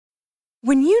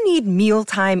When you need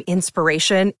mealtime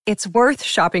inspiration, it's worth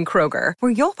shopping Kroger,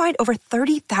 where you'll find over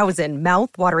 30,000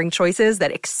 mouth-watering choices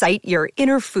that excite your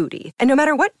inner foodie. And no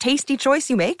matter what tasty choice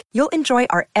you make, you'll enjoy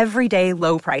our everyday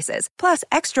low prices, plus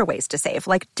extra ways to save,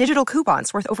 like digital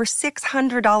coupons worth over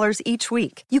 $600 each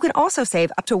week. You can also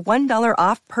save up to $1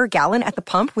 off per gallon at the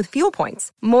pump with fuel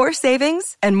points. More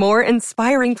savings and more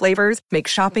inspiring flavors make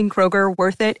shopping Kroger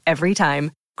worth it every time.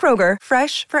 Kroger,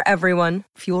 fresh for everyone.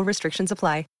 Fuel restrictions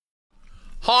apply.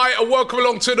 Hi and welcome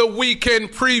along to the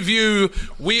weekend preview.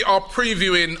 We are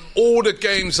previewing all the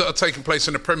games that are taking place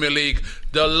in the Premier League,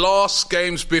 the last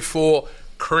games before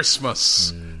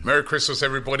Christmas. Merry Christmas,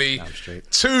 everybody.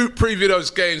 To preview those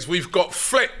games, we've got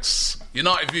Flex,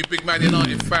 United View, big Man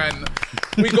United fan.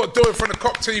 We've got Doyle from the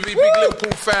Cop TV, big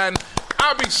Liverpool fan.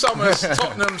 Abby Summers,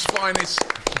 Tottenham's finest,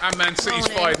 and Man City's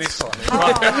finest.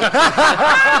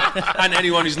 And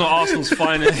anyone who's not Arsenal's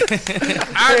finest.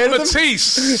 And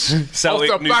Matisse,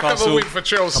 Celtic, off the back of a win for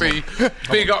Chelsea.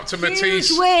 Big up to Matisse.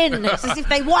 Huge win. It's as if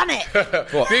they won it.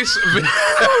 This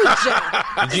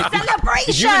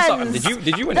celebrations.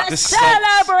 Did you win? The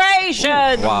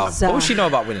celebrations. Wow. What would she know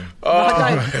about winning?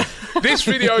 This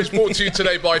video is brought to you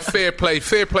today by Fair Play.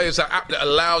 Fair Play is an app that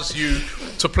allows you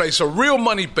to place a real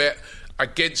money bet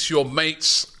against your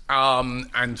mates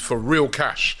and for real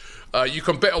cash. You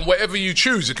can bet on whatever you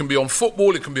choose. It can be on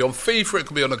football, it can be on FIFA, it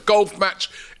can be on a golf match.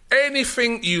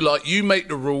 Anything you like, you make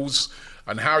the rules,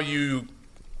 and how you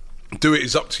do it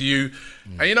is up to you.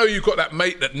 And you know you've got that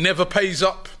mate that never pays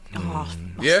up.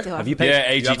 Yeah? Have you paid?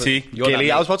 Yeah, AGT.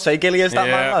 Gilly, I was about to say, Gilly is that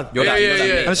man. Yeah.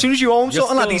 And as soon as you own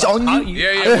something like he's on you.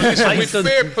 Well, listen, with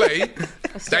Fair Play,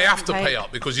 they have to pay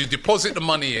up because you deposit the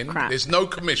money in, there's no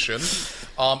commission,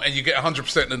 and you get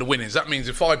 100% of the winnings. That means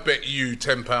if I bet you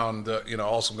 £10 that,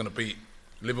 Arsenal are going to beat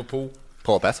Liverpool.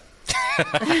 Poor bet.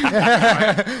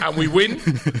 And we win,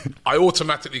 I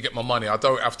automatically get my money. I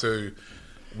don't have to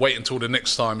wait until the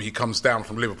next time he comes down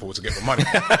from Liverpool to get the money.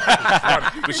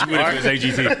 Which you would if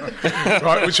it was AGT.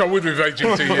 Right, which I would with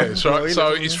AGT, yes. Right?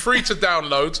 So it's free to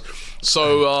download.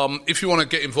 So if you want to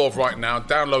get involved right now,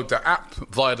 download the app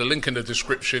via the link in the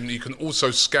description. You can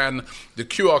also scan the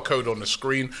QR code on the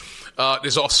screen.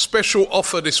 There's a special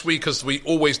offer this week, as we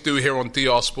always do here on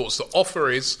DR Sports. The offer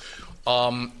is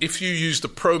if you use the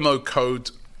promo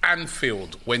code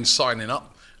Anfield when signing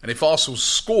up, and if Arsenal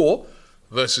score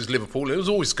versus Liverpool, there's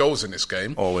always goals in this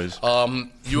game. Always.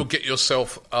 You'll get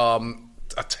yourself a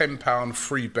 £10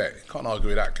 free bet. Can't argue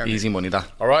with that, can you? Easy money,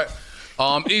 that. All right.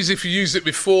 Easy if you used it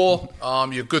before.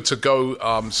 You're good to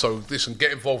go. So listen,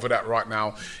 get involved with that right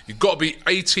now. You've got to be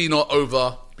 18 or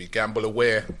over. Be gamble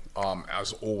aware,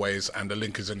 as always, and the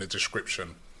link is in the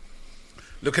description.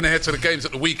 Looking ahead to the games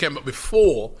at the weekend, but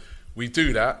before we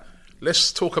do that,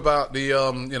 let's talk about the,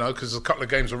 because a couple of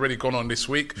games already gone on this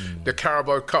week. The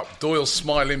Carabao Cup. Doyle's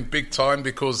smiling big time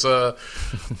because I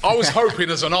was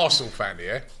hoping as an Arsenal fan,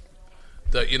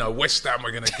 that, West Ham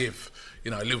were going to give,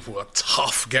 Liverpool a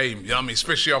tough game,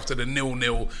 especially after the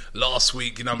 0-0 last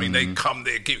week, they come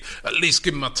there, at least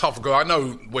give them a tough go. I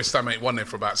know West Ham ain't won there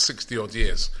for about 60-odd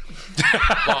years.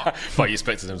 But you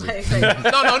expected them to.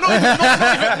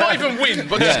 not even win,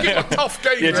 but just give them a tough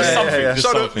game. Just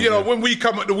something. That, when we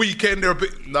come at the weekend, they're a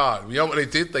bit... No, you know what they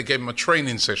did? They gave them a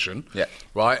training session,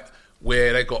 right,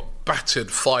 where they got battered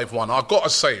 5-1. I've got to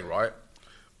say, right,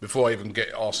 before I even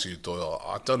ask you, Doyle,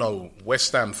 I don't know,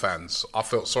 West Ham fans, I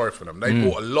felt sorry for them. They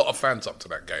brought a lot of fans up to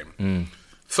that game.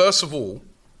 First of all,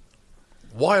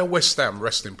 why are West Ham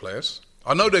resting players?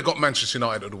 I know they got Manchester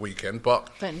United at the weekend,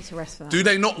 but don't need to rest for that. Do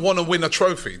they not want to win a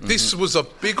trophy? This was a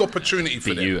big opportunity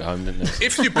for them.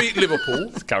 If you beat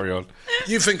Liverpool... Carry on.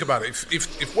 You think about it.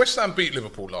 If West Ham beat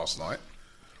Liverpool last night,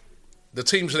 the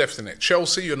teams left in it.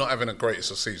 Chelsea, you're not having the greatest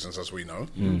of seasons, as we know.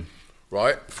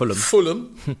 Right?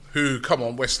 Fulham, who, come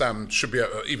on, West Ham should be able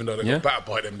to, even though they got battered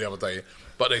by them the other day,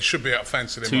 but they should be able to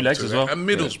fancy them. 2 legs as well. And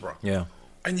Middlesbrough. Yeah.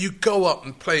 And you go up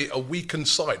and play a weakened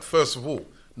side, first of all.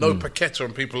 No Paqueta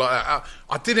and people like that.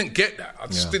 I didn't get that. I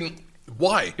just didn't...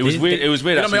 Why? It was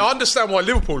weird. I understand why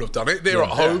Liverpool have done it. They're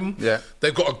at home. Yeah.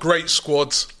 They've got a great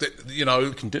squad.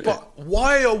 But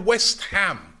why are West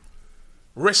Ham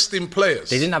resting players?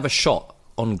 They didn't have a shot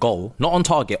on goal, not on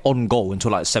target, on goal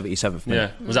until like 77th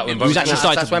minute. Yeah, was that when we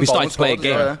started to play a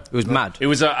game? Yeah. It was mad. It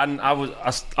was, and I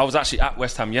was actually at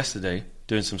West Ham yesterday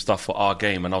doing some stuff for our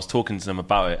game, and I was talking to them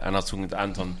about it, and I was talking to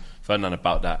Anton Ferdinand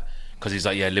about that because he's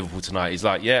like, yeah, Liverpool tonight. He's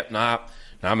like, yeah, nah,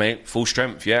 Nah, mate, full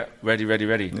strength, ready.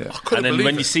 Yeah. And then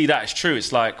when you see that, it's true.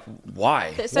 It's like,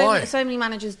 why? So many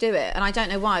managers do it, and I don't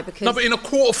know why. Because no, but in a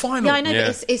quarter final, yeah, I know.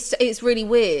 But it's really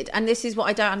weird, and this is what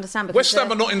I don't understand. Because West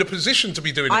Ham are not in the position to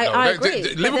be doing it. I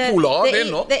agree. Liverpool they're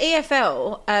not. The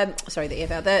EFL,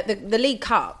 the League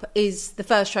Cup is the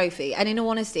first trophy, and in all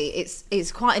honesty,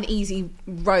 it's quite an easy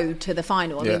road to the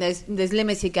final. I mean, there's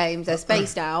limited games, they're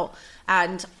spaced out,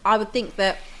 and I would think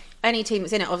that any team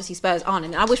that's in it, obviously Spurs aren't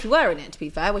in it. I wish we were in it, to be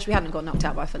fair. I wish we hadn't got knocked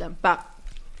out by Fulham, but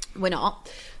we're not.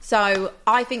 So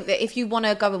I think that if you want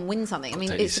to go and win something, I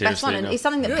mean, it's the best one, and it's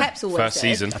something that Pep's always First said.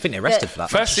 season. I think they're arrested for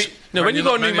that. When you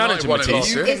got a new manager,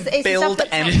 Matisse, it's build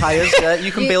empires.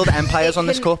 You can build empires on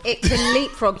this cup. It can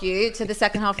leapfrog you to the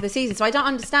second half of the season. So I don't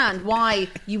understand why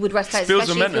you would rest players,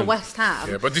 especially if you're West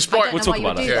Ham. Yeah, but despite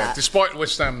despite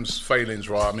West Ham's failings,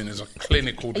 right? I mean, there's a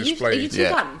clinical display are you two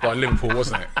done? by Liverpool,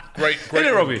 wasn't it? Great, Isn't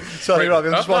it, Robbie? Sorry, Robbie.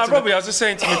 I'm just watching. Robbie, I was just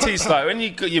saying to Matisse, like, when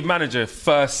you got your manager,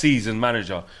 first season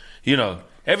manager, you know,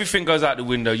 everything goes out the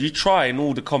window. You try in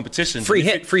all the competitions.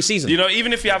 Free season. You know,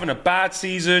 even if you're having a bad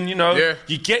season, you know,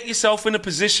 you get yourself in a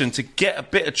position to get a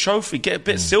bit of trophy, get a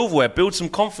bit of silverware, build some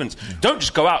confidence. Don't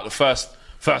just go out the first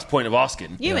point of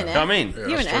asking. You in it? You know what I mean?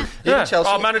 You in it? Yeah. Chelsea.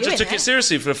 Our manager took it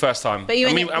seriously for the first time. But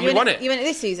we won it. You in it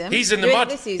this season? He's in the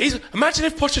mud. Imagine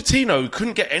if Pochettino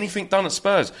couldn't get anything done at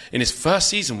Spurs in his first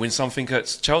season, win something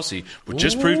at Chelsea, would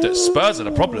just prove that Spurs are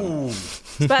the problem.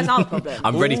 Spurs are the problem.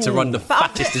 I'm ready to run the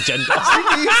fattest agenda. I'll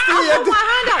hold my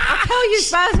hand up. I tell you,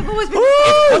 Spurs have always been.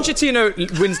 If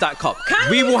Pochettino wins that cup,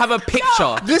 we will have a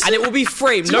picture, and it will be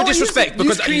framed. No disrespect,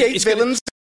 because create villains.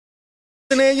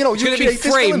 You know, it's going to be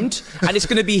framed, and it's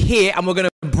going to be here, and we're going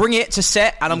to bring it to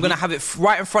set, and I'm going to have it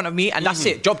right in front of me, and that's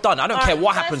it. Job done. I don't care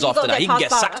what happens after that. He can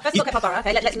get sacked. Let's not get past Borough.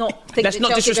 Okay, let's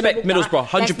not disrespect Middlesbrough.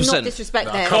 100%. Let's not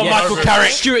disrespect them. Come on, Michael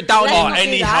Carrick. Stuart Downing.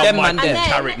 Anyhow, Michael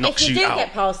Carrick knocks you out. If you do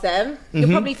get past them, you'll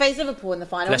probably face Liverpool in the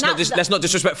final. Let's not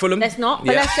disrespect Fulham. Let's not.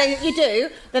 But let's say that you do.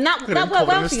 Then that worked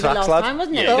well for you the last time,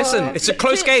 wasn't it? Listen, it's a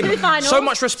close game. So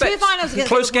much respect. 2 finals against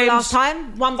close Liverpool games. last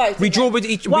time. 1 vote. We drew with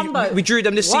each. We drew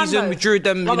them this season. We drew them.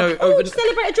 You know, over.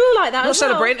 Celebrate a draw like that. Not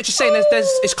celebrating. Just saying,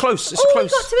 it's close. It's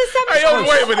close. We got to the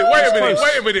Hey,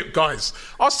 wait a minute, guys.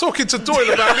 I was talking to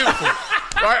Doyle about Liverpool,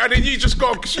 right? And then you just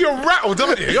got, because you're rattled,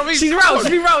 aren't you? I mean, She's rattled. She's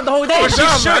been rattled the whole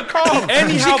day.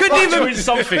 Anyhow, she couldn't even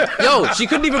something. She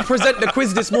couldn't even present the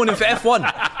quiz this morning for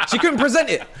F1. She couldn't present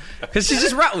it because she's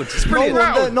just rattled. It's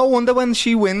brilliant. No wonder when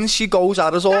she wins, she goes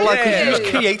at us all like, because you just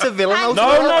create a villain out of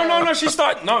it. No. She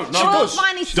started. No. She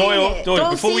does. Doyle.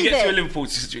 Before we get to Liverpool,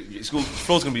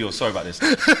 floor's going to be yours. Sorry about this.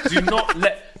 Do not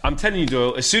let. I'm telling you,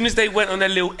 Doyle, as soon as they went on their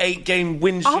little 8-game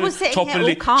win streak, top of the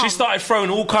league, she started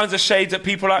throwing all kinds of shades at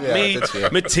people like me,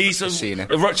 Matisse.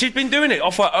 She's been doing it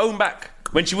off her own back.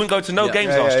 When she wouldn't go to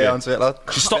games last year. Answer it, lad.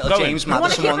 She stopped going. James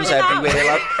Maddison ones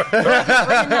everywhere,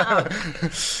 lad.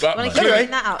 Anyway,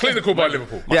 clinical by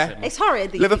Liverpool. Yeah. It's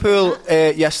horrid. Liverpool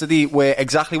yesterday were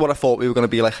exactly what I thought we were going to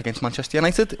be like against Manchester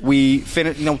United. We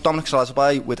finished, Dominic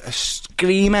Szoboszlai with a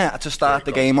screamer to start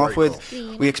the game off with.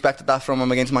 We expected that from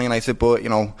him against Man United, but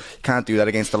can't do that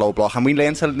against the low block. And we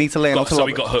need to learn. So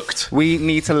we got hooked. We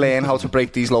need to learn how to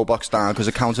break these low blocks down, because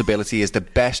accountability is the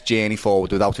best journey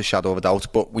forward without a shadow of a doubt.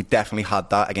 But we definitely had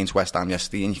that against West Ham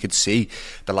yesterday, and you could see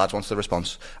the lads wanted the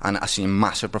response. And I seen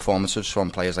massive performances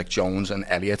from players like Jones and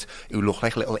Elliott, who look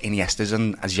like little Iniestas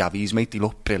and Xavis, mate. They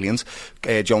look brilliant.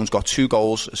 Jones got 2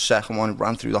 goals, the second one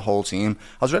ran through the whole team.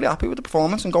 I was really happy with the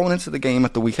performance, and going into the game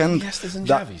at the weekend. Iniestas and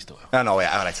Xavis, Doyle. I know,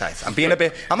 yeah, alright.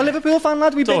 I'm a Liverpool fan,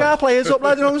 lad. We big our players up,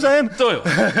 lad, you know what I'm saying? Doyle,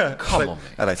 come on,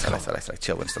 mate. Alright,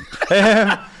 chill, Winston.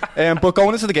 But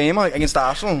going into the game against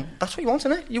Arsenal, that's what you want,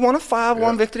 isn't it? You want a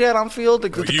 5-1 victory at Anfield,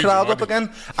 the crowd up again.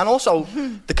 And also,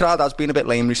 the crowd has been a bit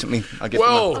lame recently.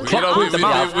 We'll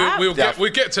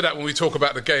get to that when we talk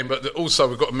about the game, but also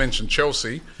we've got to mention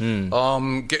Chelsea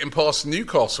getting past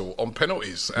Newcastle on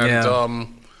penalties.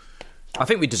 And I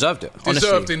think we deserved it, honestly.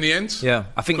 Deserved in the end. Yeah,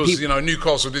 I think because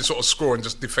Newcastle did sort of score and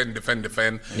just defend.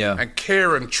 Yeah. And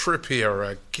Kieran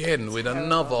Trippier again with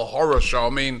another horror show. I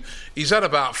mean, he's had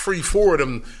about 3-4 of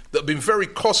them that have been very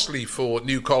costly for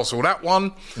Newcastle. That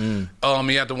one,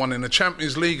 he had the one in the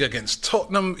Champions League against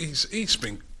Tottenham. He's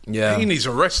been. Yeah. He needs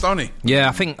a rest, doesn't he? Yeah,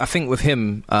 I think with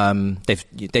him,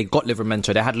 they got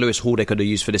Livramento. They had Lewis Hall they could have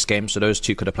used for this game, so those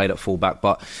two could have played at full-back,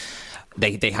 but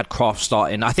they had Kraft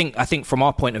starting. I think from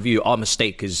our point of view, our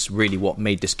mistake is really what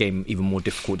made this game even more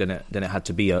difficult than it had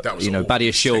to be.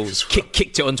 Badiashile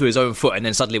kicked it onto his own foot, and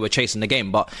then suddenly we're chasing the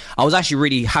game. But I was actually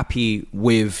really happy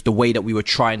with the way that we were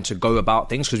trying to go about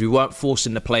things, because we weren't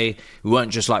forcing the play. We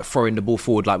weren't just like throwing the ball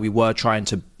forward. Like, we were trying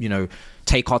to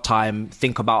take our time,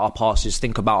 think about our passes,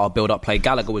 think about our build-up play.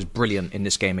 Gallagher was brilliant in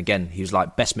this game again. He was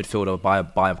like best midfielder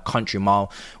by a country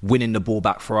mile, winning the ball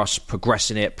back for us,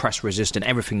 progressing it, press resistant,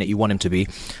 everything that you want him to be.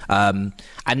 And,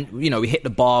 you know, we hit the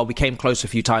bar, we came close a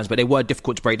few times, but they were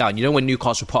difficult to break down. You know when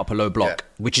Newcastle put up a low block,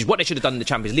 which is what they should have done in the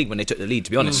Champions League when they took the lead,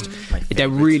 to be honest. They're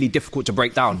really difficult to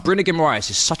break down. Bruno Guimaraes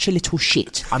is such a little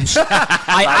shit.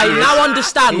 I now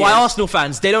understand why Arsenal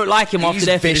fans, they don't like him after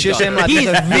their vicious.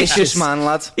 He's vicious, man,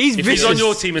 lad. He's if vicious. He's on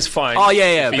your team, it's fine. Oh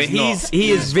yeah, but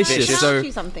he is vicious. Can I So ask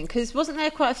you something? Because wasn't there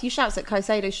quite a few shouts that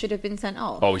Caicedo should have been sent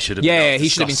off? Oh, he should have. Yeah, he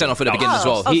should have been sent off at the beginning as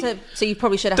well. So you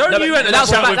probably should have. Don't you enter that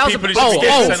chat with people who should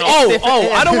get sent off?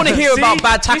 I don't want to hear about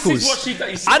bad tackles.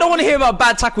 I don't want to hear about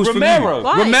bad tackles from you.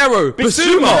 Romero,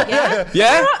 Bissouma.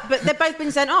 Yeah, but they've both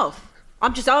been sent off.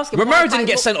 I'm just asking. Romero didn't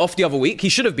get sent off the other week. He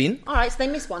should have been. All right, so they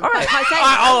missed one. All right.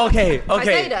 Okay.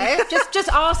 Caicedo, just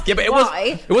ask. Yeah, but it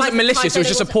wasn't malicious. It was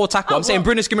just a poor tackle. I'm saying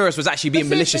Bruno Guimaraes was actually being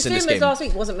malicious in this game. Last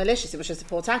week wasn't malicious. It was just a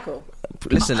poor tackle.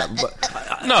 Listen,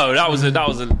 no, that was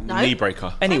a knee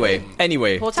breaker. Anyway,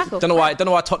 poor tackle. Don't know why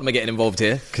Tottenham are getting involved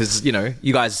here, because you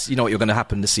guys, you know what you're going to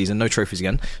happen this season. No trophies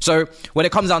again. So when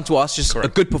it comes down to us, just a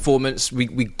good performance. We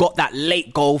got that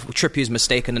late goal, Trippier's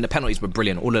mistake, and then the penalties were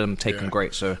brilliant. All of them taken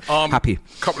great. So happy.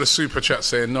 Couple of super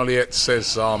chats here. Noliette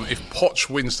says, if Poch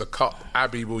wins the cup,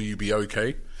 Abby, will you be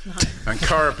okay? No. And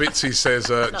Cara Bitzi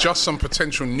says, just some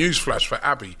potential news flash for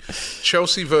Abby.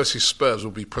 Chelsea versus Spurs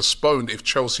will be postponed if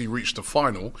Chelsea reach the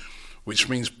final, which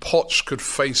means Poch could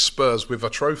face Spurs with a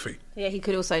trophy. Yeah, he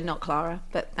could also not Clara,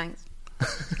 but thanks.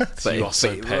 Clara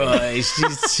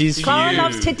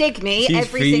loves to dig me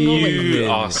every single week.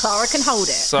 Clara can hold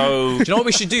it. So do you know what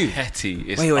we should do? Petty.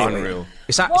 It's unreal.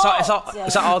 It's at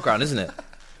our ground, isn't it?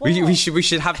 We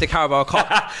should have the Carabao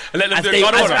Cup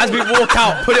as we walk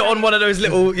out. Put it on one of those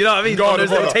little, you know what I mean, on those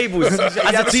little tables as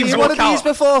the teams walk out. These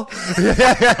before?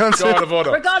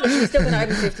 Regardless, you're still going to owe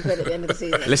me 50 quid at the end of the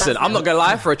season. Listen, I'm not going to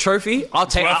lie. For a trophy, I'll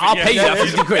pay you that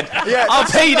 50 quid. I'll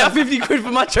pay you that 50 quid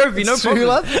for my trophy. No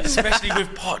problem. Especially with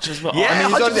Poch as well. Yeah,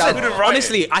 100%.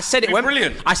 Honestly, I said it when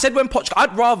brilliant. I said when Poch,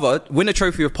 I'd rather win a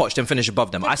trophy with Poch than finish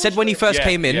above them. I said when he first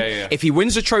came in, if he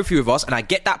wins a trophy with us and I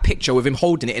get that picture with him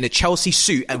holding it in a Chelsea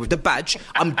suit and with the badge,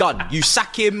 I'm done. You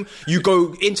sack him, you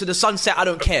go into the sunset, I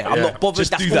don't care. I'm not bothered.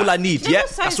 That's all I need. Yeah,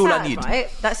 that's all I need. Right?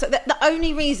 That's the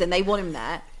only reason they want him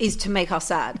there is to make us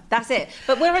sad. That's it.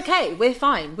 But we're okay. We're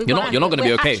fine. You're not going to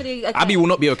be okay. Abby will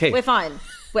not be okay. We're fine.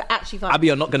 We're actually fine. Abby,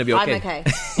 you're not going to be okay. I'm okay.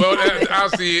 Well,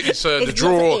 as the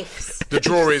draw. The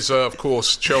draw is, of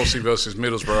course, Chelsea versus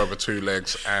Middlesbrough over 2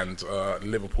 legs and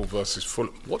Liverpool versus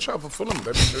Fulham. Watch out for Fulham.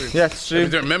 They've been doing. Yeah, it's true.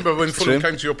 Remember when Fulham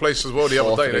came to your place as well the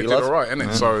other day? They did all right, didn't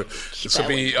it? So to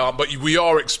be, but we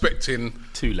are expecting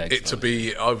 2 legs, it to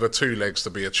be over 2 legs to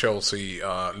be a Chelsea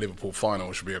Liverpool final,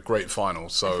 which would be a great final.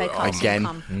 So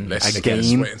again, let's wait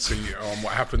and see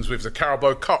what happens with the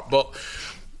Carabao Cup.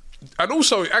 And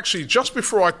also, actually, just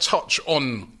before I touch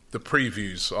on the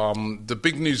previews, the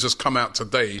big news has come out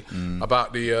today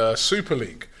about the Super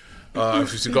League.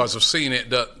 If you guys have seen it,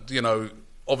 that, you know,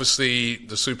 obviously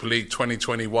the Super League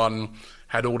 2021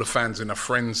 had all the fans in a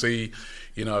frenzy.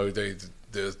 You know,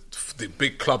 the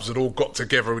big clubs had all got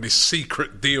together with this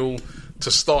secret deal to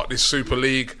start this Super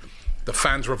League. The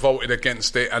fans revolted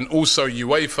against it, and also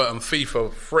UEFA and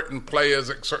FIFA threatened players,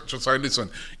 etc., saying,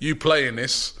 listen, you play in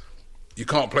this, you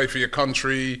can't play for your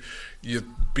country, you'd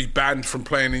be banned from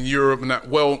playing in Europe and that.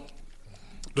 Well,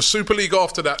 the Super League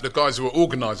after that, the guys who were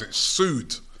organising it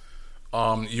sued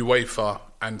UEFA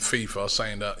and FIFA,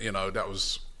 saying that, you know, that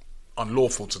was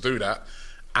unlawful to do that.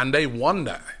 And they won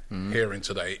that hearing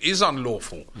today. It is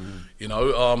unlawful. You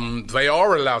know, they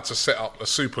are allowed to set up a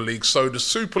Super League. So the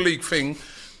Super League thing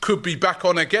could be back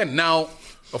on again. Now,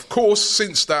 of course,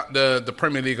 since that, the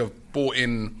Premier League have brought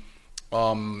in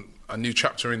a new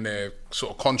chapter in their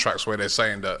sort of contracts where they're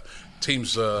saying that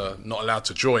teams are not allowed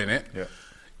to join it. Yeah.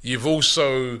 You've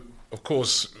also, of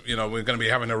course, you know, we're going to be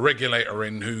having a regulator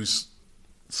in who's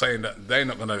saying that they're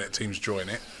not going to let teams join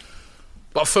it.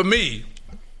 But for me,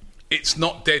 it's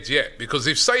not dead yet, because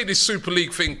if, say, this Super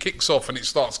League thing kicks off and it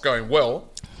starts going well,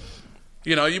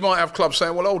 you know, you might have clubs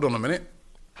saying, well, hold on a minute,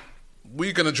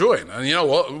 we're going to join. And you know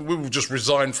what? We will just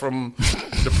resign from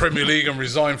the Premier League and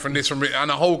resign from this, and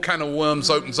a whole can of worms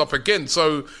opens up again.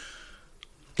 So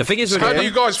the thing is, how do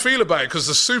you guys feel about it? Because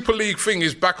the Super League thing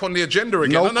is back on the agenda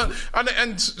again. Nope.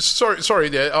 And sorry,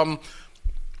 there.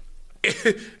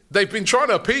 They've been trying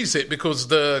to appease it because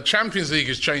the Champions League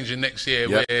is changing next year,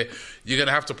 where you're going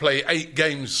to have to play 8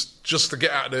 games just to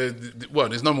get out of the well,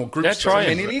 there's no more groups. They're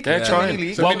trying. Mini league. They're trying.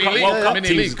 Mini league. World Cup Mini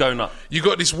teams league is going up. You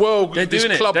got this club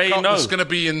cup that's going to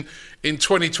be in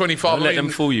 2025. Let them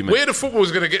fool you, man. Where the football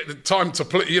is going to get the time to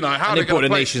play? You know how they brought the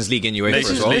play? Nations League in UEFA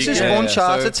as well. This is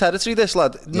uncharted territory. This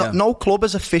lad, no club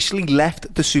has officially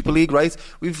left the Super League. Right,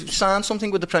 we've signed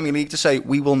something with the Premier League to say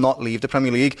we will not leave the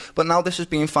Premier League, but now this is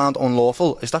being found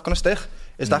unlawful. Is that going to stick?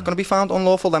 Is that going to be found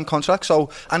unlawful, them contracts?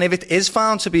 So, and if it is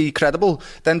found to be credible,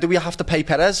 then do we have to pay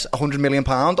Perez £100 million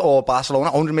or Barcelona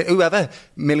 £100 million, whoever,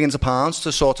 millions of pounds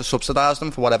to sort of subsidise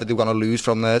them for whatever they're going to lose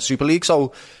from the Super League?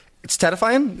 So it's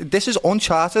terrifying. This is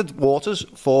uncharted waters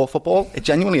for football. It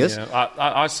genuinely is. Yeah,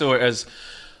 I saw it as,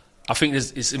 I think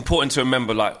it's important to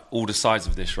remember like all the sides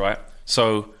of this, right?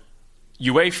 So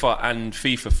UEFA and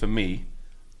FIFA for me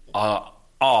are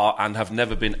and have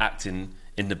never been acting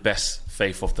in the best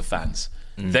faith of the fans.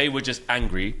 They were just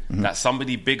angry that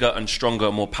somebody bigger and stronger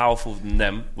and more powerful than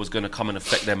them was going to come and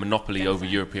affect their monopoly over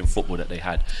European football that they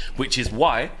had. Which is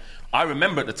why I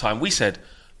remember at the time we said,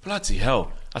 bloody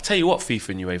hell, I tell you what, FIFA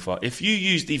and UEFA, if you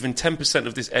used even 10%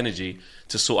 of this energy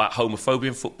to sort out homophobia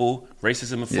in football,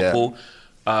 racism in football,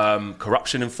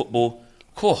 corruption in football,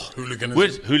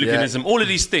 hooliganism, all of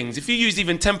these things, if you used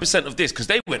even 10% of this, because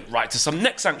they went right to some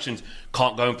next sanctions,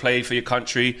 can't go and play for your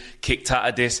country, kicked out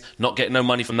of this, not getting no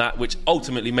money from that, which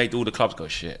ultimately made all the clubs go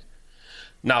shit.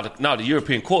 Now the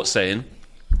European court's saying,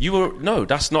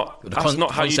 that's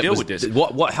not how you deal with this.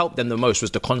 What helped them the most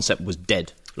was the concept was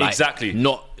dead. Exactly.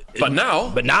 But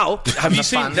now, have you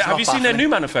seen their new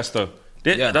manifesto?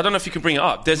 I don't know if you can bring it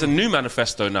up. There's a new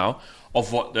manifesto now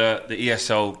of what the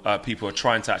ESL people are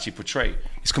trying to actually portray.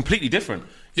 It's completely different.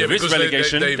 There is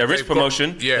relegation, there is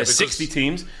promotion, there's 60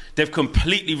 teams. They've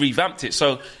completely revamped it.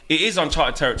 So it is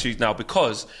uncharted territories now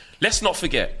because, let's not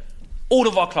forget, all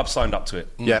of our clubs signed up to it.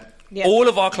 Yeah. All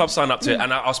of our clubs signed up to it.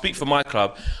 And I'll speak for my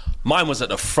club. Mine was at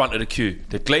the front of the queue.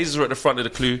 The Glazers were at the front of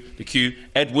the queue.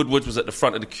 Ed Woodward was at the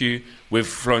front of the queue with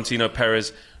Florentino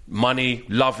Perez. Money,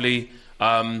 lovely.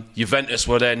 Juventus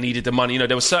were there, needed the money. You know,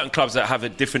 there were certain clubs that have a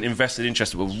different invested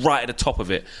interest that were right at the top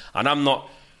of it. And I'm not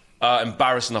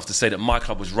embarrassed enough to say that my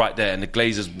club was right there and the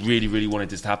Glazers really, really wanted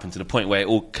this to happen to the point where it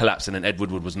all collapsed and then Ed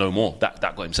Woodward was no more. That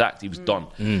got him sacked. He was done.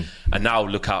 And now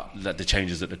look out at the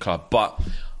changes at the club. But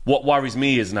what worries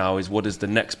me is what does the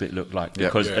next bit look like?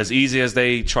 Because as easy as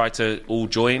they try to all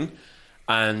join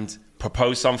and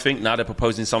propose something, now they're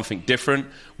proposing something different.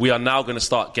 We are now going to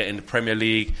start getting the Premier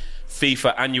League,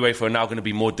 FIFA and UEFA are now going to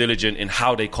be more diligent in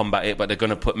how they combat it, but they're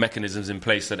going to put mechanisms in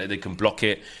place so that they can block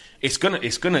it. It's gonna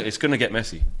get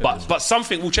messy, but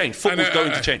something will change. Football's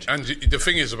going to change. And the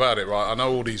thing is about it, right? I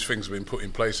know all these things have been put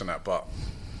in place and that, but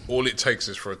all it takes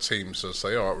is for a team to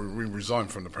say, "All right, we resign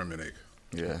from the Premier League."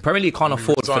 Yeah. Premier League can't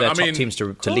afford for their top teams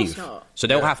to leave, so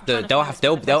they'll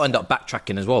end up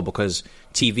backtracking as well because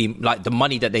TV, like the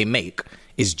money that they make,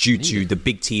 is due to the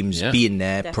big teams being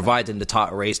there, providing the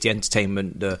title race, the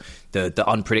entertainment, the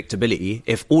unpredictability.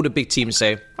 If all the big teams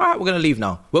say, "All right, we're going to leave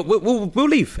now," we'll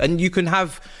leave, and you can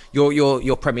have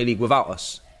your Premier League without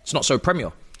us. It's not so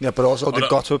Premier. Yeah, but also they've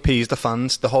got to appease the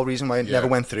fans. The whole reason why it never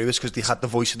went through is because they had the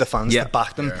voice of the fans to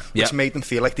back them, which made them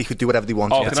feel like they could do whatever they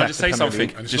wanted. Oh, can I just say something?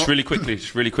 Just really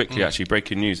quickly, actually,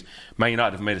 breaking news. Man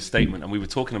United have made a statement, and we were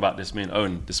talking about this, me and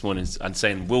Owen, this morning, and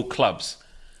saying, will clubs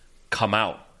come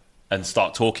out and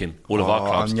start talking, all of our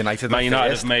clubs? Man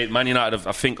United have,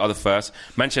 I think, are the first.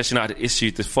 Manchester United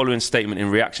issued the following statement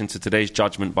in reaction to today's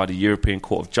judgment by the European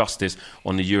Court of Justice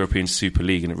on the European Super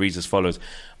League, and it reads as follows.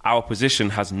 Our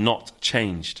position has not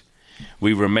changed.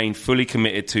 We remain fully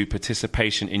committed to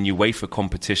participation in UEFA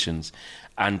competitions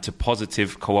and to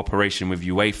positive cooperation with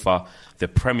UEFA, the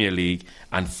Premier League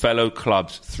and fellow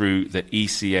clubs through the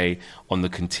ECA on the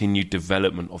continued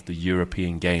development of the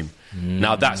European game.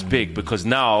 Now that's big because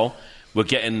now we're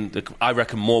getting, I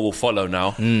reckon more will follow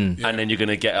now, and then you're going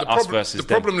to get us versus them.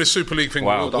 The problem the Super League thing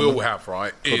we'll have,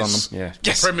 right, is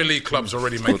the Premier League clubs are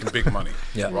already making big money,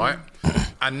 right?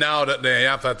 And now that they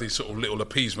have had these sort of little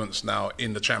appeasements now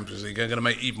in the Champions League, they're going to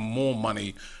make even more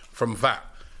money from that.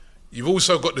 You've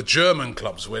also got the German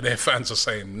clubs where their fans are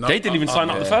saying no. They didn't even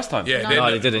sign up the first time. Yeah,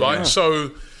 they didn't. Right? Yeah.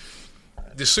 So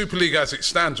the Super League as it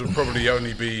stands would probably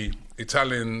only be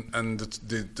Italian and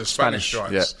the Spanish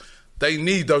giants. Yeah. They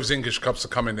need those English clubs to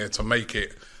come in there to make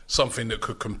it something that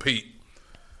could compete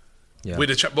with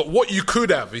the But what you could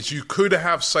have is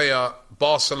say a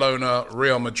Barcelona,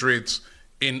 Real Madrid,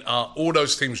 in all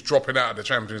those teams dropping out of the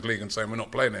Champions League and saying we're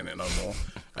not playing in it no more,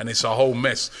 and it's a whole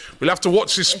mess. We'll have to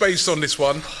watch this space on this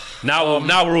one. Now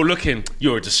we're all looking.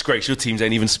 You're a disgrace. Your teams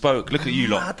ain't even spoke. Look at you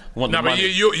lot. When are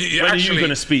you going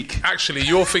to speak? Actually,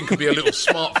 your thing could be a little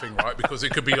smart thing, right? Because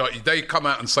it could be like they come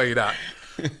out and say that,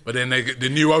 but then the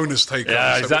new owners take over.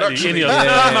 Yeah, exactly.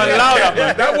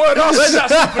 That word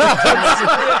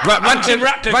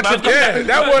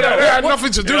that word had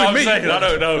nothing to do with me. I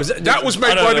don't know. That was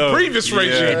made by the previous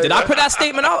regime. Did I put that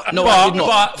statement out? No, I did not.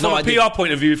 But from a PR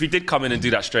point of view, if he did come in and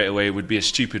do that straight away, it would be a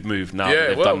stupid move now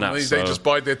that they've done that. They just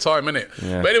bide their time, innit?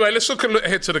 Yeah. But anyway, let's look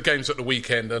ahead to the games at the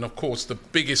weekend. And, of course, the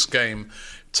biggest game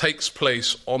takes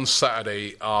place on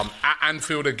Saturday at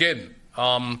Anfield again.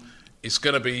 It's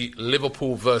going to be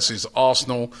Liverpool versus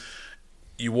Arsenal.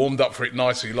 You warmed up for it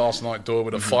nicely last night, Doyle,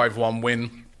 with a 5-1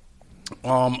 win.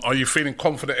 Are you feeling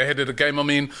confident ahead of the game? I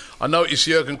mean, I noticed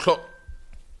Jurgen Klopp,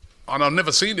 and I've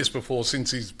never seen this before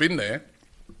since he's been there,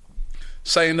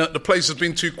 saying that the place has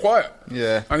been too quiet.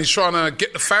 Yeah. And he's trying to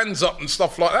get the fans up and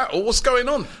stuff like that. Or what's going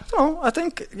on? No, I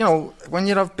think, when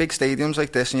you have big stadiums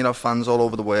like this and you have fans all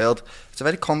over the world, it's a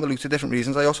very convoluted different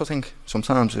reasons. I also think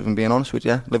sometimes, if I'm being honest with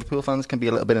you, Liverpool fans can be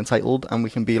a little bit entitled, and we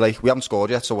can be like, we haven't scored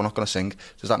yet, so we're not going to sing.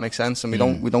 Does that make sense? And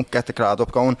we don't get the crowd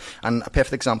up going. And a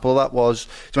perfect example of that was,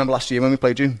 do you remember last year when we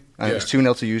played you? And it was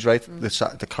 2-0 to use, right?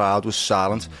 The crowd was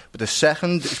silent. But the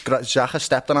second Xhaka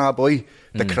stepped on our boy,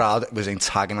 the crowd was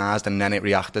antagonised, and then it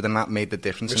reacted, and that made the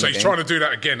difference. So he's trying to do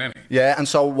that again, isn't he? Yeah, and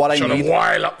so what I need... Trying to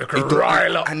rile up the crowd.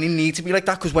 Rile up. And they need to be like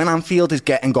that, because when Anfield is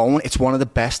getting going, it's one of the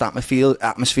best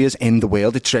atmospheres in the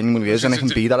world. It genuinely is, and it can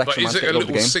be that extra. But is it a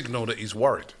little signal that he's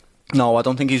worried? No, I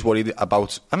don't think he's worried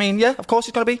about... I mean, yeah, of course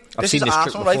he's going to be. This is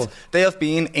Arsenal, right? They have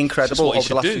been incredible over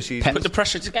the last 2 seasons. Put the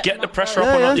pressure get the pressure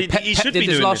up on him. He should be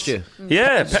doing last this. Year.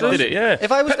 Yeah, Pep did it, yeah.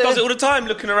 If I was Pep does it all the time,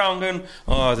 looking around going,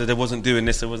 they wasn't doing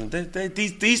this, they wasn't...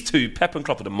 These two, Pep and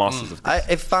Klopp, are the masters of this.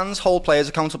 If fans hold players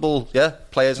accountable,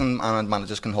 players and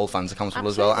managers can hold fans accountable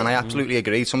as well. And I absolutely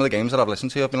agree. Some of the games that I've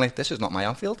listened to, I've been like, this is not my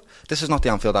Anfield. This is not the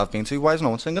Anfield I've been to. Why is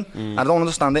no one singing? I don't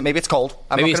understand it. Maybe it's cold.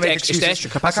 Maybe it's the extra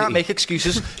capacity. I can't make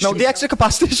excuses. No, the extra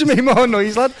capacity should make more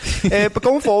noise, lad. But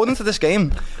going forward into this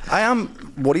game, I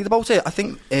am worried about it. I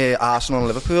think Arsenal and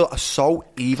Liverpool are so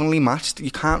evenly matched, you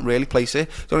can't really place it.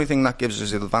 The only thing that gives us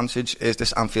the advantage is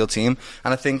this Anfield team.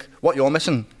 And I think what you're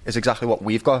missing is exactly what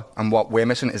we've got, and what we're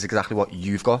missing is exactly what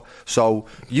you've got. So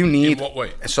you need... In what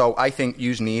way? So I think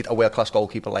you need a world-class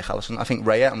goalkeeper like Alisson. I think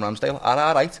Raya and Ramsdale are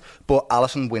alright, but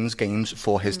Alisson wins games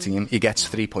for his team. He gets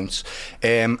 3 points.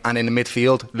 And in the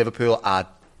midfield, Liverpool are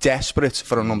desperate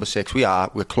for a number 6. We're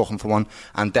clucking for one,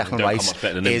 and Declan Rice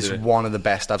is one of the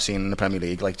best I've seen in the Premier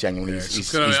League. Like, genuinely,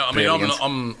 he's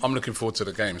I'm looking forward to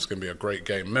the game. It's going to be a great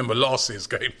game. Remember last year's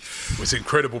game was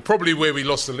incredible. Probably where we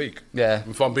lost the league. Yeah,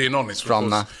 if I'm being honest.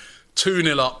 From that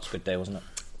 2-0 up. Good day, wasn't it?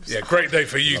 Yeah, great day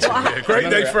for you two. Yeah, great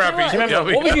day for Abby.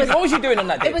 What was you doing on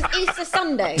that day? It was Easter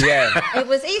Sunday. Yeah. It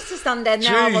was Easter Sunday.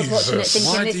 Now I was watching it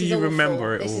thinking, Why this do is you awful.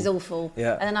 remember it This all? is awful.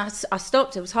 Yeah. And then I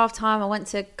stopped. It was half time. I went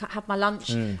to have my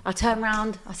lunch. I turn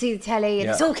around. I see the telly,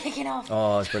 and it's all kicking off.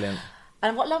 Oh, it's brilliant.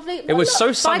 And what lovely... It was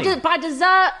so sunny. By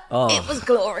dessert, it was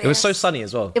glorious. It was so sunny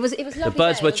as well. It was lovely. The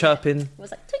birds were chirping. It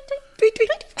was like... Tweet, tweet, tweet,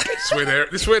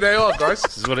 tweet. This is where they are, guys.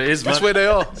 This is what it is, man. That's where they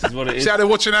are. This is what it is. See how they're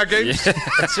watching our games? Yeah.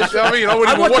 You know what I mean?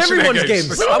 I watch everyone's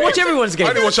games. I watch everyone's games.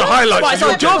 I only watch the highlights. But it's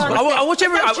our job. I watch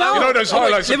every... You know those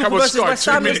highlights that come on Sky,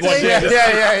 2 minutes.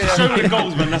 Yeah. Show me the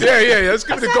goals, man. Yeah. Let's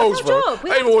give me the goals, bro.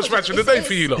 I even watch match of the day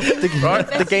for you, lot. Right?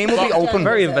 The game will be open.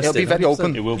 Very invested. It'll be very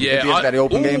open. It will be. Yeah, It'll be a very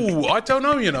open game. I don't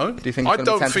know, you know. Do you think I it's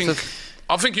going to don't be think... tentative?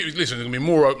 I think it's going to be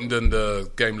more open than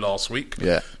the game last week.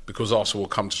 Yeah. Because Arsenal will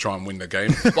come to try and win the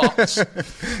game. But God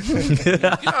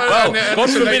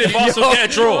forbid if Arsenal get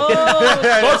a draw.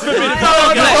 God forbid if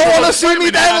I don't want to see me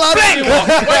then, lad.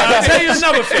 I'll tell you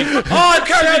another thing.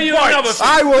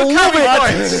 I will love it.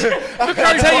 I'll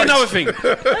tell you another thing.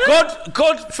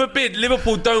 God forbid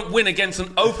Liverpool don't win against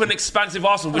an open, expansive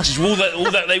Arsenal, which is all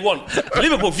that they want.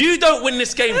 Liverpool, if you don't win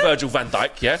this game, Virgil van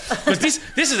Dijk, yeah, because this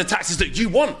is the tactics that you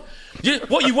want.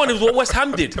 What you want is what West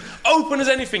Ham did. Open as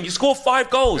anything. You score 5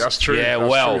 goals. That's true. Yeah,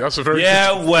 that's well. True. That's a very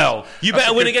good well. You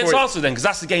better win against point. Arsenal then, because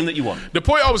that's the game that you want. The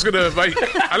point I was going to make,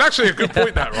 and actually a good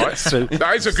point, that, right?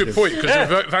 That is a good point, because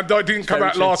Van Dijk didn't come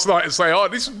out last night and say,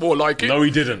 this is more like it. No, he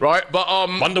didn't. Right? But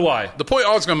wonder why. The point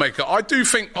I was going to make, I do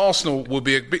think Arsenal will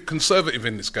be a bit conservative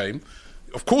in this game.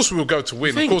 Of course we'll go to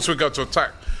win. Of course we'll go to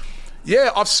attack.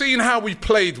 Yeah, I've seen how we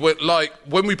played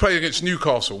when we played against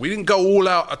Newcastle. We didn't go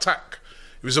all-out attack.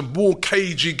 It was a more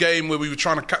cagey game where we were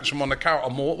trying to catch them on the counter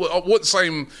more. I wasn't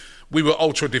saying we were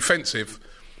ultra defensive.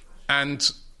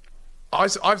 And I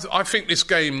think this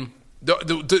game,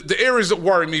 the areas that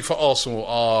worry me for Arsenal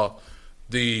are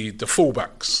the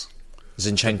fullbacks.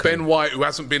 Zinchenko. Ben White, who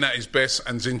hasn't been at his best,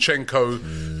 and Zinchenko,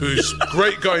 who's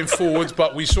great going forwards,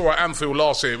 but we saw at Anfield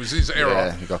last year, it was his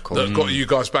error that got you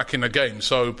guys back in the game.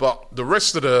 So, but the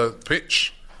rest of the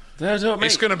pitch...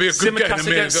 It's going to be a good game in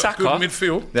good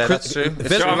midfield. Yeah, that's true.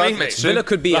 Villa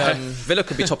could be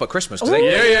top at Christmas.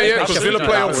 Because Villa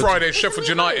play on Friday, Sheffield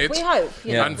United. We hope.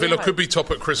 And Villa could be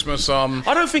top at Christmas.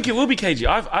 I don't think it will be, KG.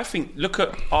 I think, look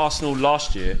at Arsenal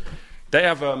last year. They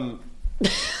have... I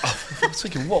was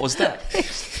thinking, what was that?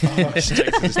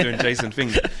 Jason's doing Jason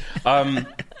things.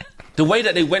 The way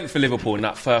that they went for Liverpool in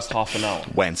that first half an hour.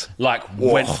 Went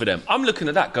for them. I'm looking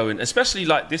at that going, especially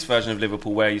like this version of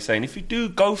Liverpool where you're saying if you do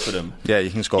go for them, you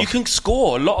can score. You can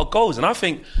score a lot of goals. And I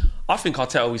think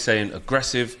Arteta will be saying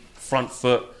aggressive, front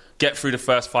foot, get through the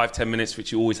first 5-10 minutes,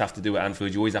 which you always have to do at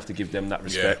Anfield. You always have to give them that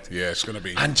respect. Yeah, it's going to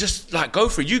be... And just like go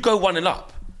for it. You go 1-0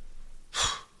 up.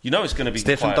 You know it's going to be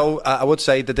different though. I would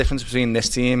say the difference between this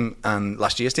team and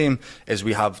last year's team is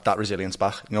we have that resilience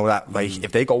back. You know that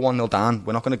if they go 1-0 down,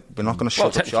 we're not going to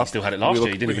shut up shop. Still had it last year.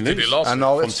 You didn't even lose. I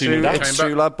know it's true,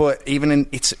 lad. But even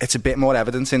it's a bit more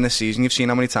evidence in this season. You've seen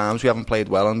how many times we haven't played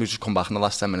well and we've just come back in the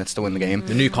last 10 minutes to win the game.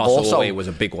 The Newcastle away was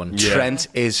a big one. Trent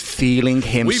is feeling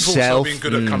himself. We've also been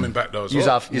good at coming back though as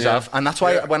well. You have, and that's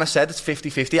why when I said it's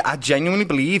 50-50, I genuinely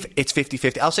believe it's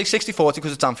 50-50. I'll say 60-40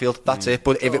 because it's Anfield. That's it.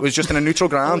 But if it was just in a neutral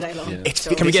ground, it's.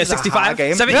 Can we get a 65?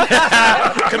 70?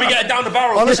 Can we get it down the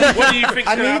barrel? Honestly, what do you think?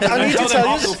 I need to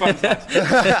tell you.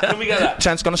 Can we get that?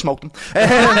 Trent's going to smoke them.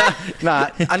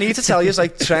 I need to tell you,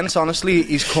 like, Trent, honestly,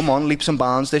 he's come on leaps and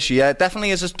bounds this year.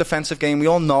 Definitely is a defensive game. We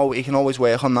all know he can always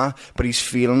work on that, but he's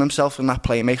feeling himself in that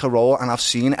playmaker role, and I've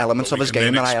seen elements of his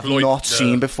game that I have not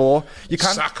seen before. You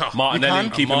can Saka. Martinelli,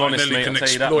 keep him honest, mate. Can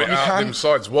exploit out them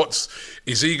sides.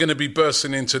 Is he going to be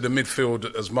bursting into the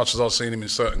midfield as much as I've seen him in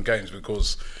certain games?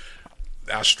 Because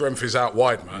our strength is out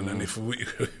wide, man. And if we, do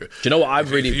you know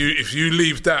what if you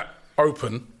leave that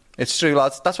open, it's true,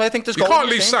 lads. That's why I think there's you can't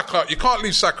leave Saka. You can't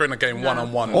leave Saka in a game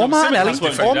 1-on-1. Or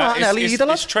Martinelli either.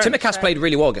 Tsimikas played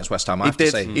really well against West Ham. I have to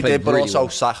say he did, but really also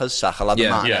Saka's Saka.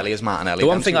 Martinelli is Martinelli. The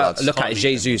one thing I look at is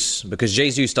Jesus, because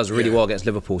Jesus does really well against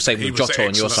Liverpool. Same with Jota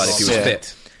on your side if he was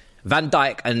fit. Van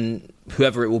Dijk and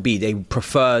whoever it will be, they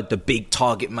prefer the big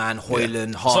target man,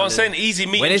 Højlund, Haaland. So I'm saying easy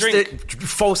meat and drink. When it's the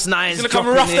false nines, he's going to come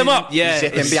rough them up. Yeah,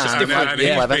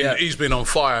 he's been on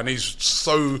fire, and he's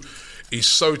so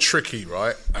tricky,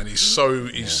 right? And he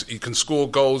can score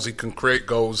goals, he can create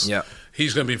goals. Yeah,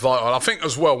 he's going to be vital. I think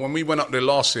as well, when we went up there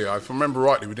last year, if I remember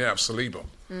rightly, we didn't have Saliba.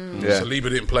 Saliba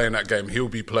didn't play in that game. He'll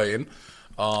be playing.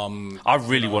 I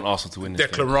really want Arsenal to win this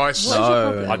Declan game. Rice.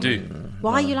 No, I do.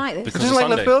 Why are you like this? Because of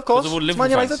Sunday. Liverpool, of course. Because of all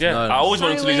Liverpool fans. Yeah, I always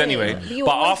want them to lose anyway.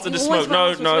 But after the smoke,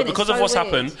 no, because of what's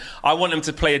happened, I want them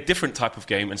to play a different type of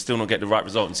game and still not get the right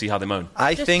result and see how they moan.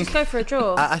 Just go for a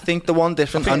draw. I think the one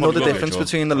difference, another difference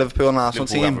between the Liverpool and Arsenal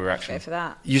team, go for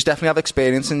that. You definitely have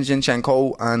experience in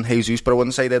Zinchenko and Jesus, but I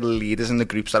wouldn't say they're the leaders in the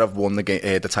groups that have won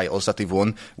the titles that they've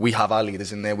won. We have our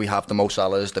leaders in there. We have the Mo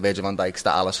Salahs, the Virgil van Dijks, the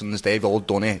Alissons. They've all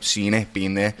done it, seen it,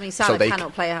 been there. I mean, Salah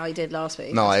cannot play how he did last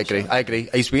week. No, I agree.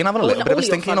 He's been having a little bit of a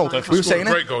stinking. We were saying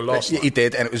great goal last night. He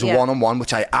did, and it was a one-on-one,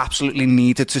 which I absolutely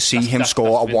needed to see him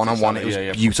score a one-on-one. It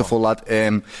was beautiful, lad.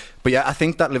 But yeah, I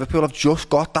think that Liverpool have just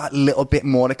got that little bit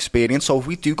more experience. So if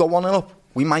we do go 1-0 up,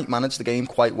 we might manage the game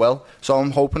quite well. So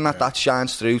I'm hoping that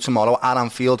shines through tomorrow at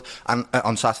Anfield and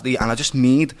on Saturday. And I just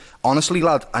need, honestly,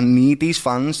 lad, I need these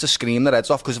fans to scream their heads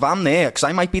off. Because if I'm there, because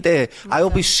I might be there, I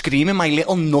will be screaming my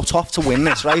little nut off to win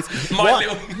this, right?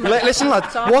 Listen,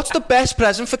 lad, what's the best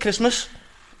present for Christmas?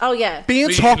 Oh yeah, being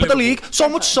top of the league. So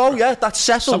much so, that's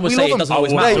Cecil. We love him.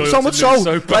 So much so,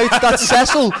 that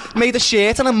Cecil made a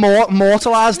shirt and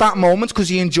immortalised that moment because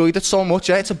he enjoyed it so much.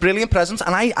 It's a brilliant present,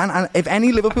 and if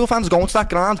any Liverpool fans go into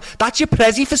that ground, that's your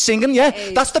prezi for singing.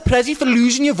 That's the prezi for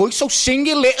losing your voice. So sing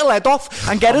your little head off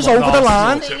and get us over the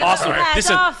line. Arsenal,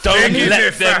 listen, don't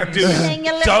let them do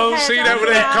it. Don't see that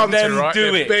when they come to right.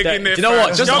 Do it. Do you know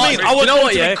what? Just I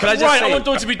want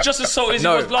Dawn to be just as salty as he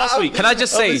was last week. Can I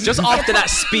just say, just after that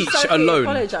speech alone,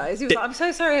 apologise. He was like, I'm so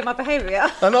sorry for my behaviour.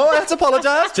 I know, I had to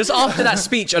apologise. Just after that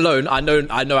speech alone, I know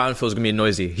Anfield's gonna be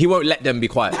noisy. He won't let them be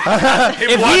quiet.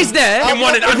 If he's there,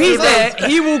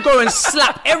 he will go and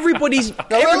slap everybody's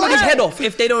head off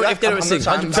if they don't sing.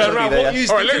 Turn around. What you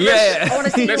I want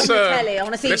to see it on the telly. I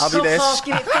want to see top half,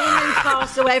 give it full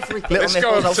Newcastle, everything. Let's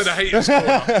go to the haters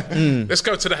corner. Let's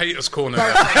go to the haters corner.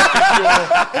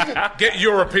 Get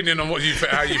your opinion on how you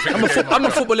think. I'm a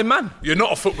footballing man. You're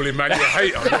not a footballing man. You're a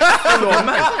hater. He's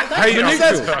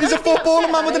a footballer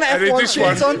man with an F1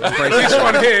 shirt on. This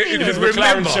one here,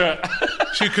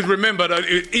 she could remember that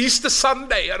Easter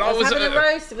Sunday, and I was having a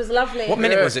roast. It was lovely. What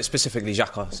minute was it specifically,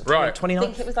 Xhaka? Right, 29. I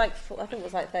think it was like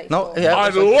 34. No, yeah,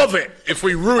 I'd love it if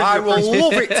we ruin. I will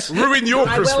love it. Ruin your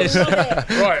Christmas. I will love it.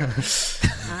 Right.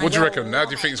 What do you reckon? How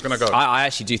do you think it's going to go? I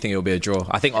actually do think it'll be a draw.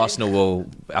 I think Arsenal will.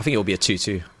 I think it'll be a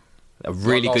 2-2. A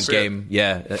really good game.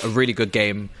 Yeah, a really good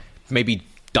game. Maybe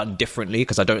done differently,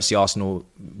 because I don't see Arsenal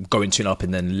going 2-0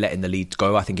 and then letting the lead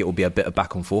go. I think it will be a bit of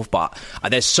back and forth. But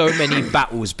there's so many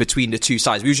battles between the two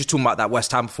sides. We were just talking about that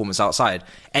West Ham performance outside.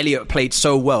 Elliott played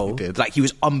so well. Like, he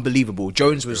was unbelievable.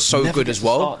 Jones was so good as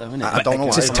well. I don't know.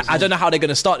 I don't know how they're going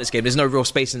to start this game. There's no real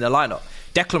space in their lineup.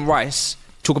 Declan Rice,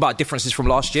 talk about differences from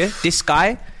last year. This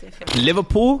guy,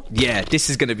 Liverpool, this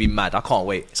is going to be mad. I can't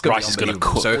wait. It's going to be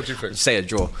unbelievable. So, what do you think? Say a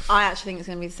draw. I actually think it's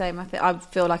going to be the same. I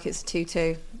feel like it's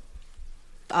 2-2.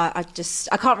 I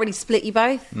can't really split you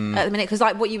both at the minute, because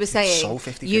like what you were saying, so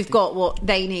 50-50. You've got what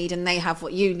they need and they have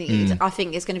what you need. I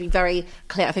think it's going to be very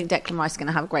clear. I think Declan Rice is going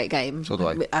to have a great game,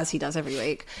 as he does every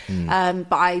week.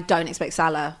 But I don't expect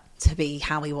Salah to be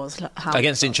how he was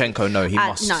against Zinchenko. No, he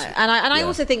must. No, and I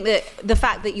also think that the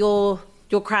fact that your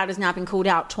crowd has now been called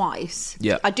out twice,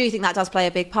 I do think that does play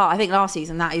a big part. I think last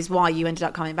season that is why you ended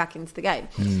up coming back into the game.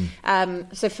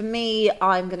 So for me,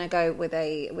 I'm going to go with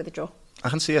a draw. I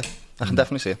can see it. I can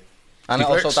definitely see it. And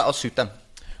also that'll suit them.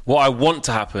 What I want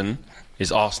to happen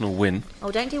is Arsenal win. Oh,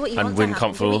 don't do what you want and win to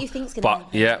happen. Do what you think's going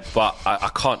to happen. But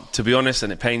I can't, to be honest,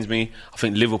 and it pains me, I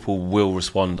think Liverpool will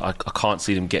respond. I can't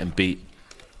see them getting beat.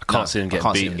 I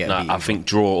think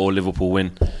draw or Liverpool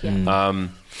win.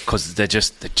 Because they're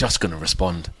just going to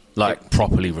respond.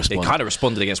 Properly respond. They kind of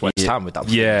responded against West Ham with that.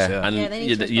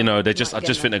 I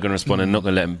just think they're going to respond and not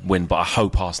going to let them win. But I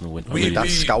hope Arsenal win.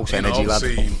 That's Scouse energy, lad.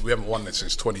 We haven't won it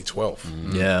since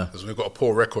 2012. Because we've got a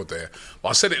poor record there. But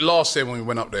I said it last year when we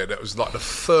went up there. That was like the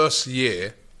first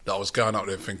year that I was going up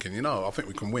there thinking, I think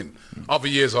we can win. Other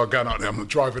years I was going up there, I'm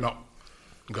driving up.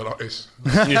 Go like this.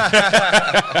 That's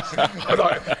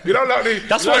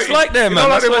what it's like there, man.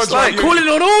 That's what it's like. Calling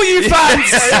on all you fans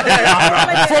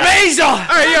from Asia.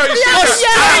 Hey, yo,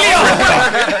 Australia.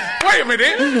 Wait a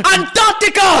minute.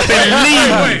 Antarctica.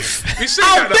 Believe. You see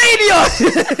Albania.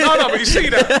 No, but you see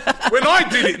that when I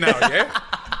did it now,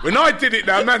 When I did it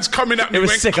now, man's coming at me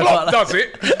when Klopp does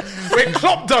it. When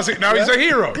Klopp does it now, he's a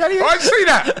hero. Right? See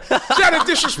that? See how they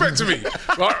disrespect to me?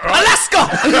 Right. Alaska!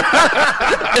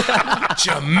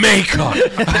 Jamaica!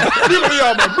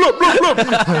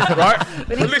 Right?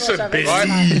 But listen,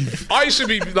 right? I used to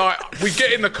be like, we'd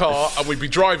get in the car and we'd be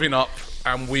driving up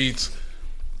and we'd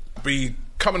be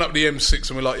coming up the M6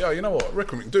 and we're like, you know what? I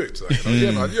reckon we can do it today.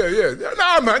 Yeah, man. Yeah.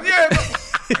 No, man. Yeah.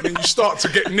 And then you start to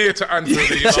get near to Anthony,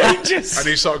 and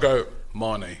you start to go,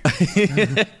 Mane,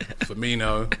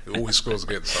 Firmino, it always scores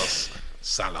against us.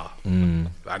 Salah, Van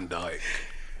Dijk,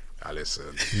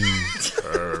 Alisson.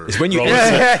 It's when you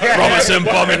Robertson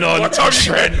bombing on. By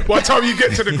the time you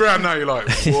get to the ground now, you're like,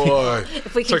 boy,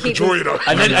 take a draw,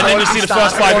 And then you see the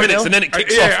first 5 minutes, and then it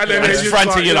kicks off. And then it's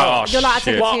frantic. You're like, you're like, I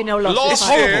took a 2-0 loss.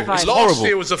 Last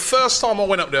year was the first time I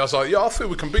went up there. I was like, I feel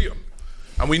we can beat them,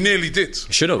 and we nearly did.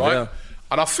 Should have, right?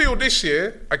 And I feel this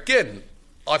year, again,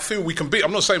 I feel we can beat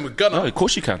them. I'm not saying we're gonna. No, of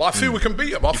course you can. But I feel we can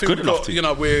beat them. I feel we've got,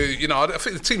 I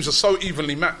think the teams are so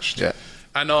evenly matched. Yeah.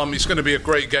 And it's going to be a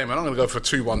great game. And I'm going to go for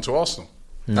 2-1 to Arsenal.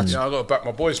 I've got to back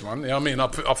my boys, man. You know what I mean?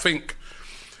 I think,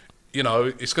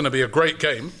 it's going to be a great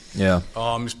game. Yeah.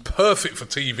 It's perfect for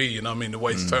TV, you know what I mean? The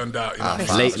way it's turned out.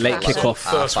 Late kick-off.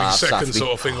 First 3 seconds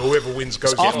sort of thing. Whoever wins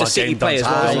goes. After City play as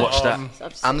well. I'll watch that.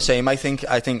 I'm the same. I think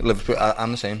Liverpool,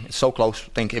 I'm the same. It's so close. I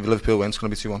think if Liverpool wins, it's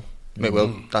going to be 2-1. It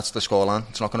will. That's the scoreline.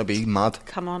 It's not going to be mad.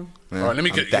 Come on. Yeah. All right, let me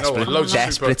get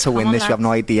desperate to win this. You have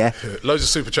no idea. Loads of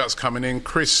super chats coming in.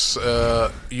 Chris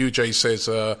UJ says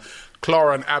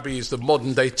Clara and Abby is the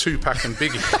modern day Tupac and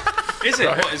Biggie. Is it?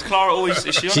 What, is Clara always?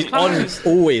 Is she on? She's on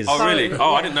always. Oh really?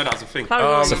 Oh, I didn't know that was a thing.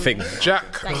 It's a thing.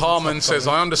 Jack Harmon says,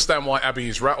 I understand why Abby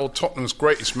is rattled. Tottenham's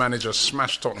greatest manager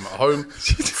smashed Tottenham at home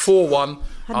 4-1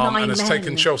 and has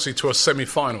taken Chelsea to a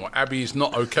semi-final. Abby is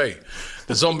not okay.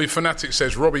 The Zombie Fanatic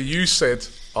says, Robbie, you said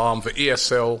the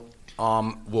ESL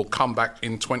will come back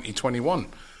in 2021.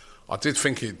 I did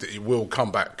think it will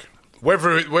come back.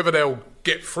 Whether they'll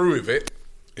get through with it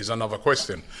is another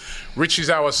question. Richie's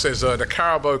Hour says the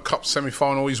Carabao Cup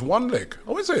semi-final is 1 leg.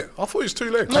 Oh, is it? I thought it was 2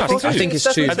 legs. No, I think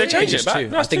it's 2. Have they changed it back?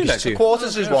 No, I think it's 2. The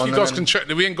quarters is 1. You guys can check.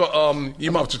 We ain't got.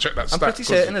 You might have to check that stat. I'm pretty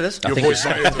certain it is. Your voice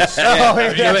not here.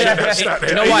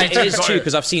 You know why? It is 2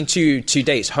 because I've seen two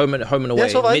dates, home and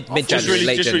away, mid-January,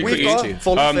 late January.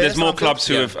 There's more clubs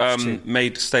who have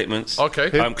made statements.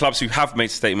 Okay. Clubs who have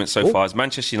made statements so far is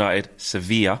Manchester United,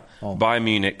 Sevilla, Bayern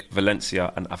Munich,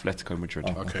 Valencia, and Atletico Madrid.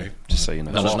 Okay. Just so you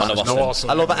know. None of us. No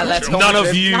Arsenal. I love that. Let's None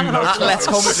of you. Let's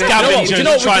come with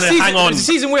Scavengers trying to hang on. The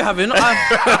season we're having,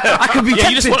 I could be. Yeah,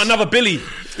 you just want another Billy.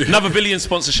 Another billion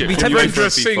sponsorship. Rendra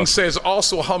Singh says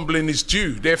Arsenal humbling is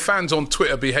due. Their fans on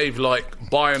Twitter behave like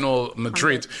Bayern or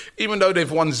Madrid, even though they've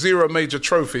won 0 major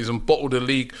trophies and bottled the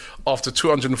league after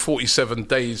 247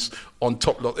 days on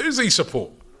top lot. Who's he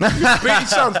support? He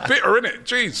sounds bitter, innit?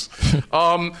 Jeez.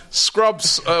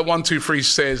 Scrubs123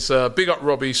 says, big up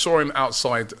Robbie, saw him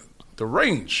outside the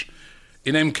range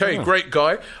in MK. Great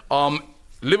guy.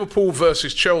 Liverpool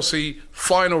versus Chelsea,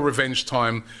 final revenge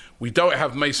time. We don't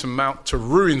have Mason Mount to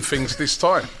ruin things this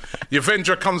time.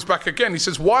 Yavendra comes back again. He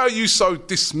says, why are you so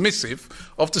dismissive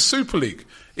of the Super League?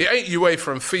 It ain't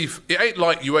UEFA and FIFA. It ain't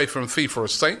like UEFA and FIFA or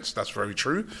Saints. That's very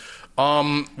true.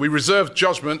 We reserve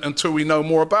judgment until we know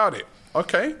more about it.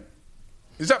 Okay.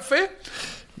 Is that fair?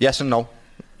 Yes and no.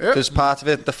 Because part of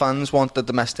it, the fans want the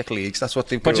domestic leagues. That's what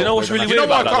they've. But do you know what's really weird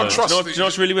about that? Do you know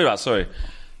what's really weird about? Sorry,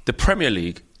 the Premier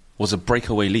League was a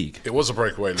breakaway league. It was a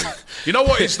breakaway league. You know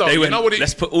what it is, though?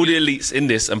 Let's put all the elites in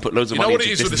this and put loads of money into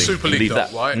this. You know what it is with the Super League,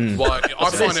 though, right? Like,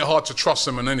 I find it hard to trust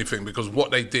them on anything because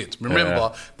what they did.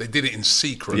 Remember, they did it in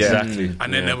secret. Exactly.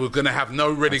 And then they were going to have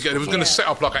no relegation. It was going to set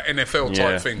up like an NFL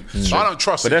type thing. So I don't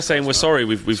trust it. But they're saying we're sorry.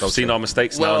 We've seen our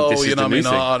mistakes now. And this is the new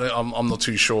thing. I'm not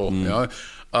too sure. You know.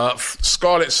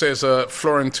 Scarlett says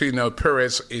Florentino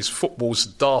Perez is football's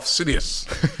Darth Sidious.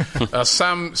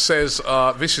 Sam says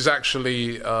this is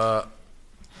actually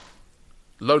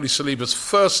Lodi Saliba's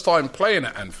first time playing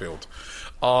at Anfield.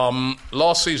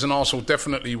 Last season Arsenal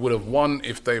definitely would have won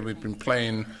if they had been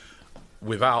playing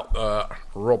without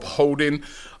Rob Holding.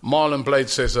 Marlon Blade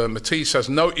says Matisse has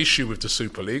no issue with the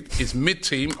Super League. His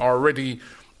mid-team are already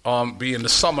be in the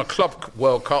Summer Club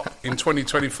World Cup in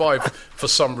 2025 for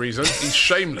some reason. He's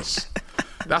shameless.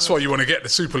 That's why you want to get the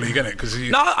Super League, innit? Because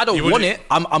no, I don't want it.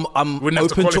 I'm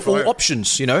open to all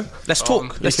options. You know, let's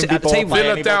talk. Let's sit at the table.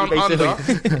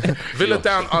 Villa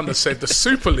Down Under said the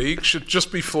Super League should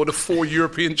just be for the 4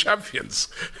 European champions.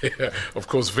 Of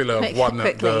course, Villa won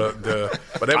but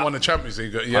they won the Champions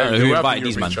League. Yeah, who invited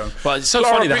these man? But it's so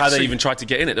funny how they even tried to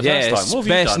get in it the first time. What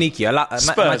have you done? Sneaky.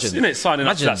 Spurs, isn't it? Signing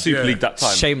up to that Super League that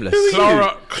time. Shameless.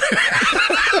 Clara.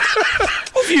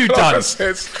 What have you done?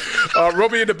 Says,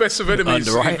 Robbie and the best of enemies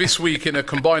this week in a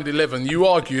combined 11, you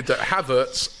argued that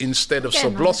Havertz instead of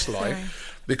Szoboszlai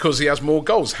because he has more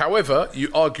goals. However, you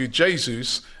argued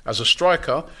Jesus as a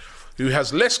striker who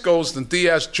has less goals than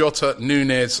Diaz, Jota,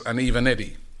 Nunez and even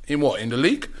Eddie. In what? In the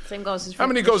league? Same goals as How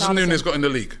many goals has Nunez got in the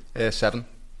league? 7.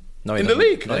 No, in the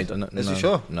league? No, he doesn't. Is he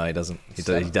sure? No, he doesn't. He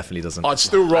definitely doesn't. I'd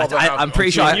still rather I'm pretty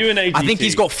sure. I think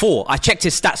he's got 4. I checked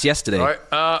his stats yesterday. Right.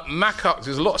 Maka,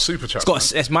 there's a lot of super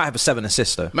chats. It might have a 7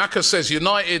 assists though. Maka says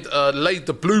United laid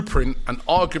the blueprint and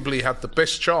arguably had the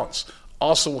best chance.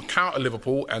 Arsenal will counter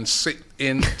Liverpool and sit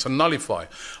in to nullify.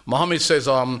 Mohammed says,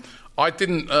 I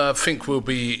didn't think we'll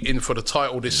be in for the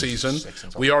title this season.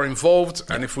 We are involved,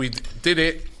 and if we did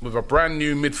it with a brand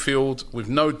new midfield with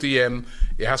no DM,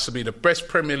 it has to be the best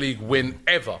Premier League win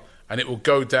ever, and it will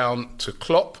go down to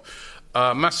Klopp.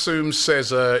 Massoum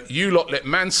says, you lot let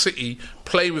Man City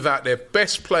play without their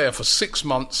best player for 6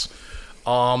 months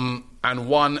and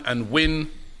win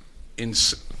in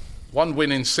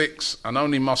 6 and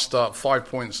only muster 5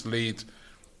 points lead.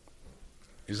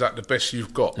 Is that the best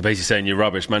you've got? They're basically saying you're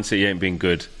rubbish. Man City ain't been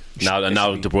good. Now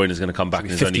De Bruyne is going to come back and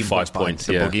there's only 5 points.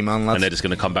 The boogeyman, lads. And they're just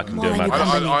going to come back and do a mad.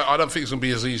 I don't think it's going to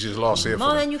be as easy as last year.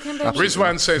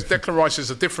 Rizwan says Declan Rice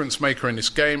is a difference maker in this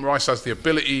game. Rice has the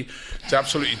ability to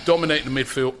absolutely dominate the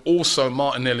midfield. Also,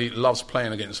 Martinelli loves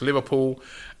playing against Liverpool.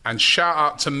 And shout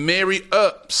out to Mary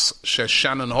Earps, says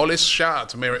Shannon Hollis. Shout out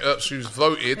to Mary Earps, who's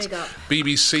voted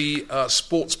BBC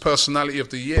Sports Personality of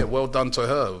the Year. Well done to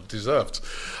her. Deserved.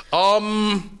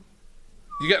 You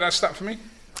get that stat for me?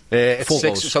 It's 6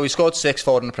 goals. So he scored 6,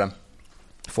 4 in the Prem.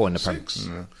 4 in the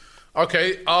Prem.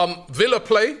 Okay, Villa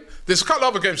play. There's a couple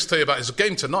of other games to tell you about. There's a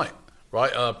game tonight,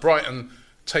 right? Brighton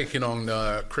taking on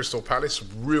Crystal Palace.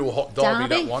 Real hot derby,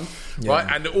 that one. Yeah. Right?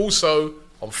 And also,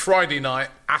 on Friday night,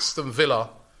 Aston Villa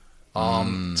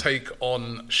take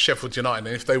on Sheffield United.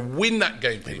 And if they win that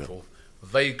game, people,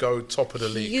 they go top of the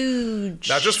league. Huge.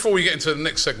 Now, just before we get into the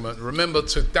next segment, remember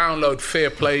to download Fair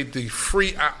Play, the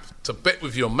free app to bet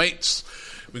with your mates.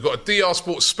 We've got a DR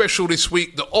Sports special this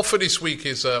week. The offer this week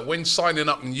is when signing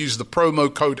up and use the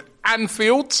promo code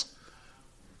Anfield.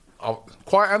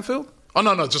 Quiet Anfield? Oh,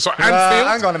 no, just like Anfield.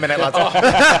 Hang on a minute, lads.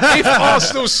 If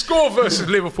Arsenal score versus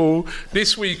Liverpool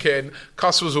this weekend,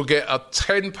 customers will get a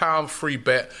 £10 free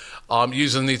bet.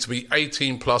 Users need to be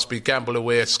 18 plus, be gamble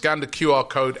aware, scan the QR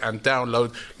code and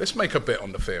download. Let's make a bet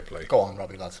on the Fair Play. Go on,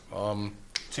 Robbie, lads.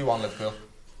 2-1 Liverpool.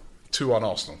 2-1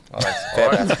 Arsenal. All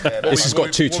right. This has got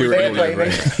 2-2 written.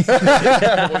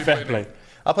 Fair play.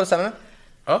 I'll put a 7 in.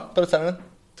 Huh? Put a 7 in.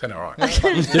 10, all right.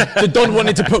 The Don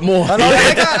wanted to put more. He's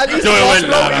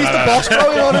the boss, bro,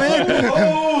 you know what I mean?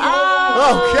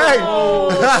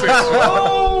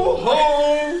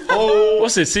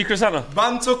 What's this? Secret Santa?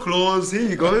 Banter clause, here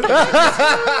you go. These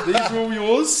are all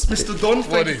yours. Mr. Don,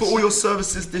 thank you for all your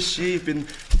services this year. You've been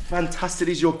fantastic.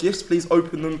 These are your gifts. Please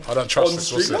open them. I don't trust on the this.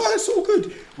 street. What's this? No, it's all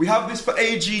good. We have this for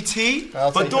AGT.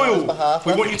 But Doyle,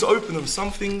 we want you to open them.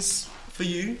 Some things for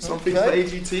you, some things for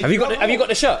AGT. Have you got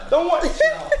the shirt? Don't worry.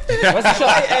 Where's the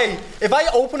shirt? Hey, if I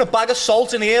open a bag of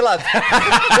salt in here, lad.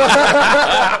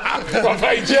 From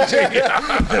AGT.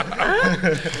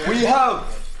 We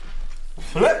have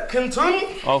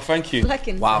Fleckington. Oh, thank you.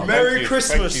 Wow. Merry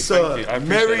Christmas, sir. I appreciate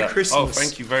Merry that. Christmas. Oh,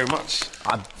 thank you very much.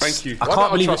 Thank you. I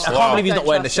can't believe he's not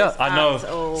wearing the shirt. I know. It's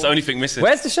the only thing missing.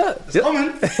 Where's the shirt?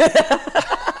 Coming.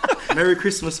 Merry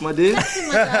Christmas, my dear.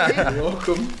 You're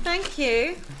welcome. Thank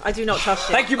you. I do not trust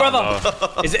you. Thank you, brother.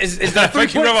 Is there 3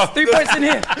 Thank you, points? brother. 3 points in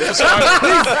here. There's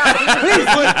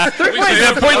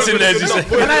points in there. Just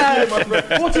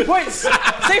 40 points.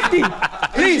 Safety.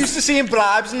 Please. Used to seeing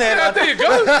bribes in there, Yeah, lad. there you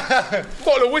go.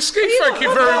 Bottle of whiskey. Thank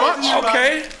you very much.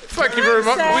 okay. Thank you very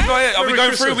much. We got it. Are we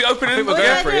going through? We opening? We're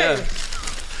going for it, yeah.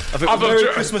 Merry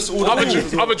Christmas all the way.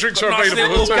 Other drinks are Nice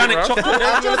available. little organic chocolate.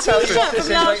 I'm going to tell you what this is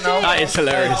right now. That is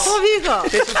hilarious. What have you got?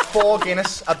 This is 4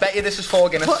 Guinness. I bet you this is 4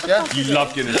 Guinness. Yeah. You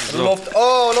love Guinness as well.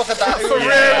 Oh, look at that.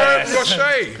 Ferrero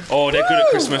Rocher. Oh, they're good at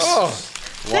Christmas. Wow.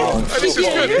 This is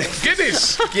good.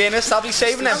 Guinness. Guinness. I'll be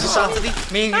saving them for Saturday.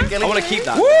 Me and Gilly. I want to keep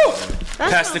that.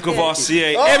 Plastic of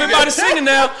RCA. Oh, Everybody singing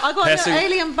now. I got Plastic- an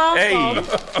alien bath bomb.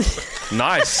 Hey.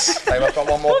 Nice. Hey, I've got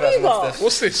one more What have you present. got?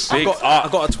 What's this? Big I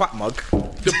got a twat mug.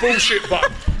 The bullshit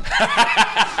button.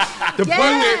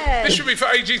 Yeah. This should be for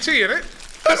AGT, isn't it?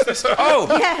 Oh,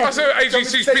 Yeah. I saw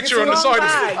AGT's picture on the Wrong side of it.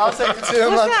 bag. I'll take it to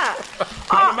him, What's lad.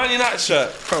 that? a Man United shirt,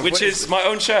 which is my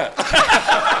own shirt. I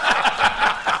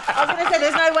was going to say,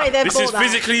 there's no way they've This bought is that.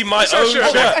 physically my that own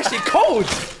shirt? shirt. Actually cold.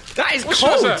 That is What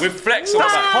shirt is cold. that? With flex on the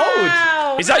back.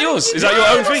 Wow. Is that yours? Is that your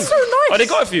own thing? so nice. Oh, they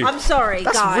got it for you? I'm sorry,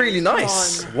 That's guys. really Come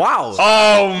nice. on. Wow.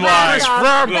 Oh my. Chris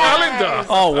Brown calendar.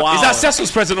 Oh wow. Is that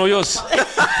Cecil's present or yours?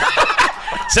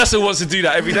 Cecil wants to do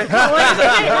that every day.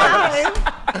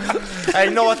 Hey,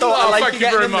 no, I thought I like thank you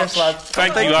you very getting this, much. lad.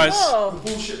 Thank you guys. Oh.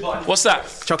 What's that?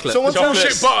 chocolate? Someone tell me.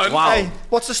 Bullshit button. Wow. Hey,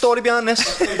 what's the story behind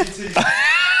this?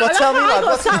 Well, tell me, I lad. got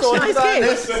What's the such story nice behind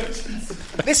gifts. this?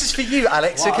 This is for you,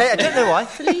 Alex. Okay, I don't know why.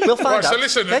 We'll find Right, out. so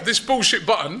listen, okay? this bullshit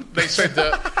button, they said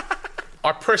that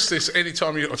I press this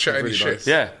anytime you chat any shit.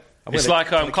 Yeah. It's like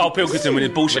Carl Pilkington with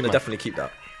his bullshit. I'm gonna Man. definitely keep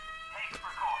that.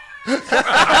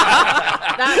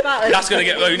 That's going to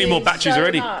get. We need more batteries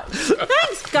already.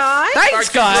 Thanks, guys. Thanks,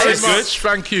 Thank you very guys. much.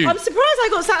 Thank you. I'm surprised I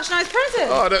got such nice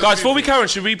presents. Oh, that's Guys, before we carry on,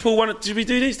 should we pull one? Should we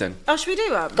do these then? Oh, should we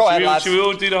do one? Go ahead, lads. Should we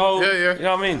all do the whole? Yeah, yeah. You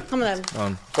know what I mean? Come on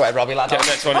then. Go ahead, Robbie, lad. Get the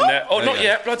next one in there. Oh, not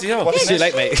yet. Bloody hell. What's Too this?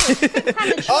 late, mate.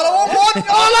 Oh, I want one.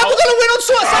 Oh, lad, we're going to win on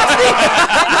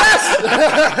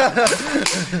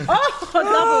Saturday. Oh,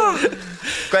 double.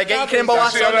 Greg, get your Kimbo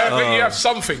ass See, on. I bet you have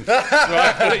something. Right?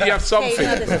 I bet you have Okay,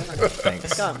 something.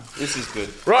 Thanks. This is good.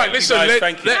 Right, listen, guys,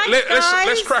 thank you.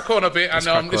 let's crack on a bit.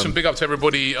 And listen, big up to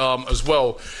everybody as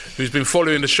well who's been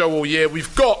following the show all year.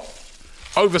 We've got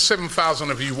over 7,000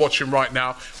 of you watching right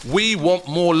now. We want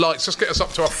more likes. Let's get us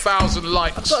up to 1,000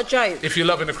 likes. I've got a joke. If you're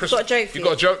loving the Christmas. I've got a joke for You got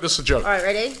a you. joke? This is a joke. All right,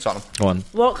 ready? Tottenham. Go on.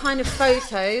 What kind of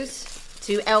photos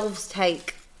do elves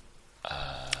take?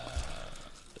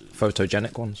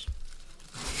 Photogenic ones.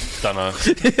 Don't know.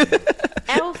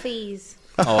 Elfies.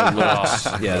 Oh,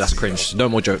 Lord. Yeah, that's cringe. No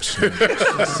more jokes.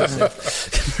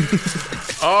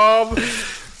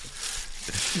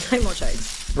 No more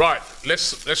jokes. Right,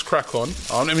 let's crack on.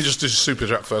 Let me just do super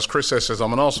chat first. Chris S says,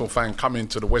 I'm an Arsenal fan coming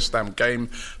to the West Ham game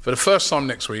for the first time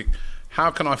next week. How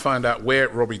can I find out where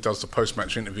Robbie does the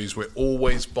post-match interviews? We're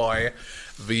always by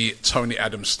the Tony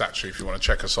Adams statue if you want to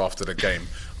check us after the game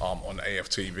on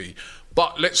AFTV.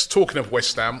 But let's talking of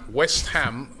West Ham. West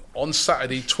Ham on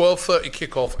Saturday, 12:30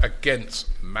 kickoff against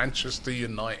Manchester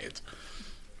United.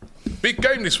 Big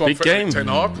game this one Big for game. Eric Ten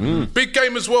Hag. Big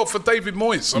game as well for David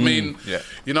Moyes. I mean,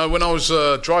 you know, when I was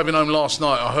driving home last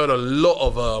night, I heard a lot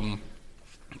of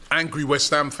angry West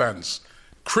Ham fans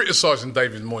criticising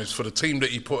David Moyes for the team that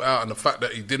he put out and the fact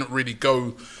that he didn't really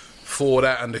go for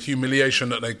that and the humiliation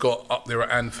that they got up there at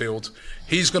Anfield.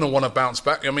 He's going to want to bounce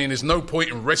back. I mean, there's no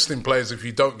point in resting players if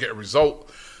you don't get a result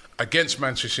against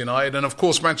Manchester United. And, of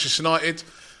course, Manchester United,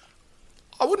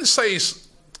 I wouldn't say it's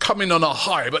coming on a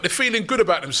high, but they're feeling good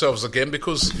about themselves again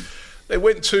because they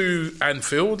went to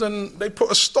Anfield and they put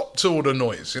a stop to all the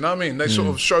noise. You know what I mean? They sort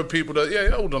of showed people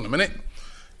that, hold on a minute.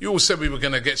 You all said we were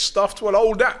going to get stuffed. Well,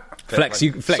 hold that. Flex,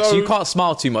 you can't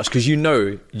smile too much because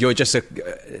you're just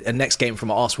a next game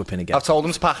from an arse whipping again. I've told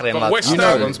them to pack it in,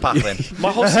 lads.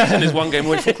 My whole season is one game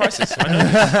away from crisis. I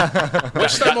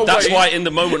know. That's why in the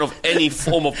moment of any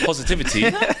form of positivity,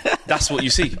 that's what you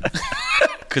see.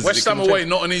 West Ham away,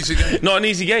 not an easy game. Not an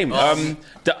easy game. I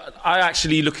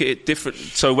actually look at it different.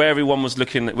 So where you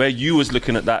was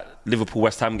looking at that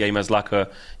Liverpool-West Ham game as like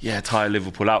tire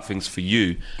Liverpool out things for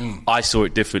you, I saw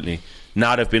it differently.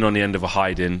 Now they've been on the end of a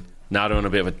hiding. Now they're on a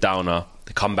bit of a downer.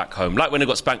 They come back home. Like when they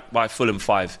got spanked by Fulham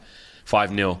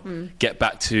 5-0. Get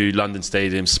back to London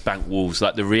Stadium, spank Wolves.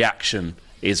 Like the reaction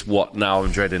is what now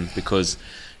I'm dreading because,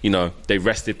 they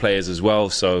rested players as well.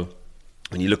 So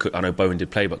when you look at, I know Bowen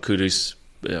did play, but Kudus,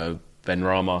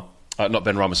 Benrahma, not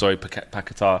Benrahma, sorry,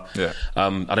 Paquetá. Yeah.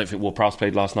 I don't think Ward-Prowse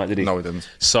played last night, did he? No, he didn't.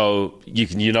 So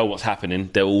you know what's happening.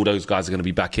 All those guys are going to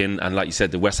be back in, and like you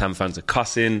said, the West Ham fans are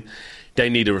cussing. They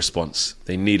need a response.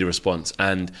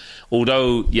 And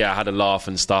although, I had a laugh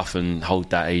and stuff and hold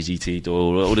that AGT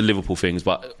door, all the Liverpool things,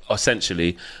 but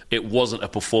essentially, it wasn't a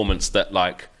performance that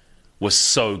was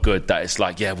so good that it's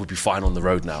we'll be fine on the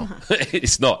road now.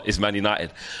 It's not. It's Man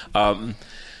United. And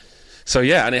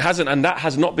it hasn't, and that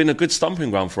has not been a good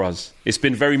stumping ground for us. It's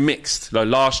been very mixed.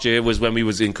 Last year was when we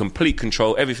was in complete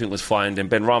control, everything was fine. Then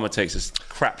Benrahma takes a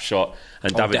crap shot,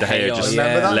 and David De Gea just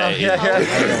let it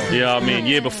in. Yeah, I mean,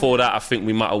 year before that, I think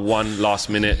we might have won last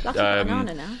minute.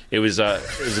 It was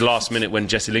last minute when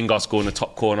Jesse Lingard scored in the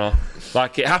top corner.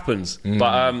 It happens,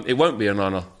 but it won't be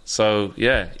Onana. So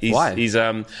why? He's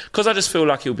because I just feel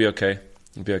like he'll be okay.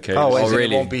 He'll be okay. Really?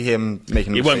 It won't be him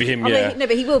making. It won't be him. Yeah. No,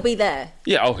 but he will be there.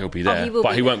 Yeah. He'll be there.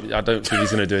 He won't. I don't think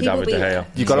he's going to do a David De Gea.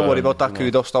 You got to worry about that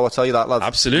Kudos, though. I tell you that, lads.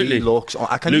 Absolutely. Luke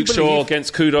Shaw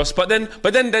against Kudos, but then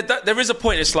there is a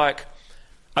point. It's like,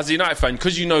 as a United fan,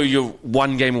 because you're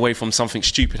one game away from something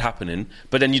stupid happening,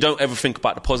 but then you don't ever think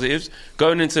about the positives.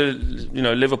 Going into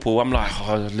Liverpool, I'm like,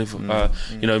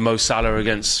 Mo Salah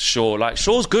against Shaw.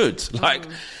 Shaw's good.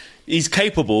 He's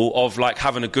capable of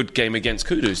having a good game against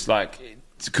Kudus.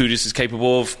 Kudus is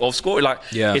capable of scoring.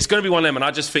 It's going to be one of them, and I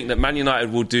just think that Man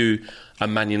United will do a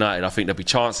Man United. I think there'll be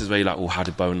chances where you're how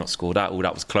did Bowen not score that?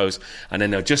 That was close. And then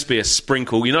there'll just be a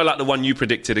sprinkle, like the one you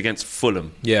predicted against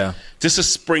Fulham. Yeah. Just a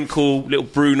sprinkle, little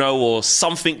Bruno or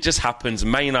something just happens.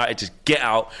 Man United just get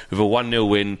out with a 1-0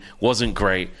 win. Wasn't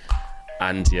great.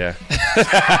 And you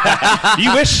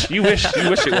wish it was.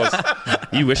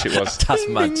 You wish it was. That's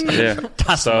mad. Yeah.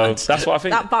 That's what I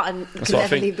think. That button could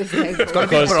never leave this game.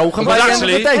 Because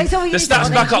actually, the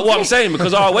stats back up what I'm saying,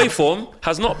 because our away form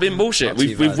has not been bullshit.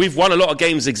 We've won a lot of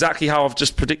games exactly how I've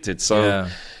just predicted. So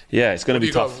it's going to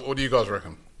be tough. What do you guys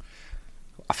reckon?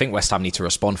 I think West Ham need to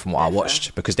respond from what I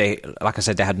watched because they, like I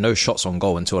said, they had no shots on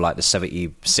goal until the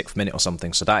 76th minute or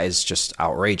something. So that is just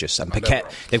outrageous. And Paquet,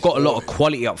 they've got a lot of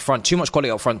quality up front, too much quality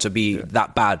up front to be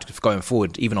that bad going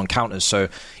forward, even on counters. So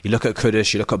you look at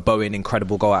Kudus, you look at Bowen,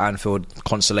 incredible goal at Anfield,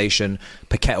 consolation.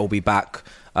 Paquet will be back.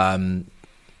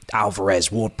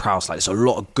 Alvarez, Ward-Prowse, there's a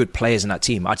lot of good players in that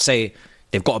team. I'd say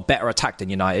they've got a better attack than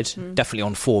United, definitely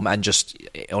on form and just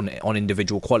on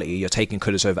individual quality. You're taking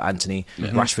Kudus over Anthony.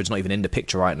 Rashford's not even in the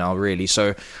picture right now, really.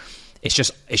 So it's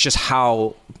just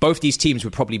how both these teams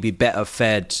would probably be better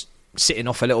fared sitting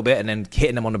off a little bit and then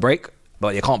hitting them on the break.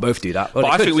 But you can't both do that. Well,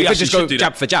 but I think we actually should do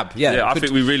jab that. For jab. I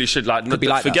think we really should.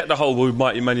 Forget the whole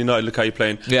mighty Man United, look how you're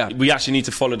playing. Yeah. We actually need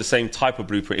to follow the same type of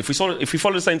blueprint. If we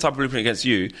follow the same type of blueprint against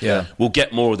you, we'll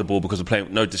get more of the ball because we're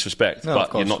playing. No disrespect,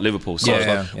 but you're not Liverpool,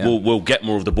 so we'll get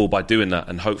more of the ball by doing that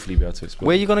and hopefully be able to exploit.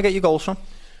 Where are you going to get your goals from?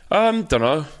 Don't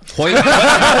know. Someone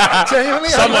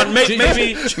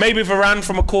maybe Varane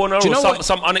from a corner or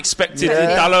some unexpected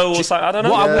Dalot or something. I don't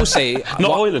know. What I will say,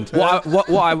 not Højlund.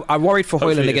 What I worried for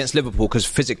Højlund against Liverpool because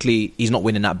physically he's not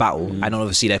winning that battle, and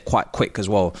obviously they're quite quick as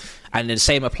well. And the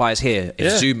same applies here.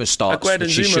 If Zuma starts,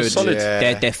 which he should,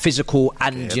 they're physical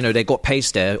and they got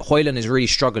pace there. Højlund is really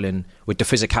struggling with the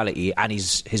physicality and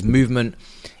his movement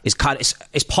is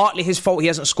it's partly his fault he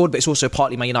hasn't scored, but it's also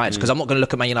partly Man United's because I'm not going to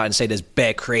look at Man United and say there's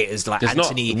bare creators like there's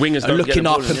Anthony looking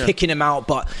up and picking him out,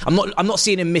 but I'm not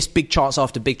seeing him miss big chance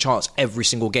after big chance every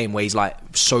single game where he's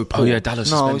so poor. Dallas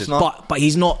suspended. But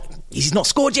he's not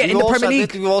scored yet in the Premier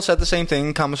League. We all said the same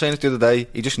thing. Cam was saying it the other day.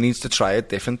 He just needs to try a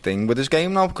different thing with his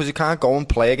game now because he can't go and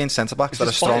play against centre-backs that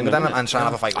are stronger than him and try and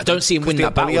have a fight. I don't see him win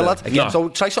that battle again. So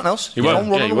try something else.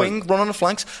 Run on the wing, run on the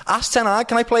flanks. Ask Ten Hag,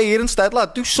 can I play here instead,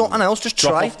 lad? Do something else. Just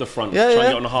try. Drop off the front. Try and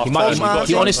get on the half.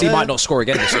 He honestly might not score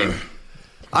again this game.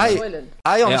 I honestly,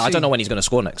 I don't know when he's going to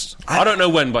score next. I don't know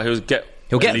when, but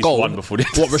He'll get a goal. One before this.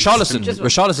 What,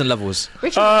 Richarlison levels?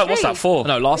 What's that for?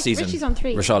 No, last season. Richie's on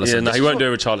 3. Richarlison. Yeah, no, he won't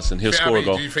do a Richarlison. He'll score a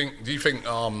goal. Do you think?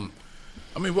 I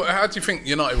mean, how do you think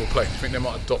United will play? Do you think they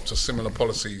might adopt a similar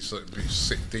policy so that we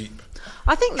sit deep?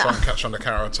 I think try and catch on the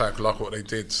counter attack like what they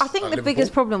did. I think the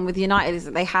biggest problem with United is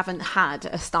that they haven't had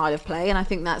a style of play, and I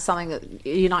think that's something that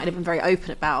United have been very open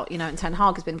about, and Ten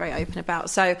Hag has been very open about.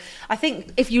 So I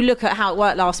think if you look at how it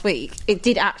worked last week, it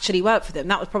did actually work for them.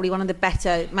 That was probably one of the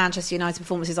better Manchester United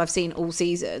performances I've seen all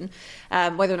season.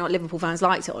 Whether or not Liverpool fans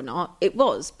liked it or not, it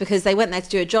was because they went there to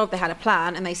do a job, they had a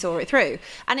plan, and they saw it through.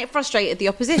 And it frustrated the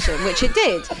opposition, which it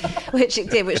did. Which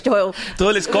Doyle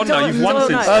is gone now. You've won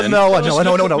since then. No.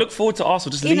 Look forward to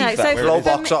Arsenal. Just leave that. So low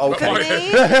box are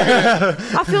okay.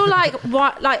 I feel like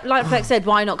Flex said,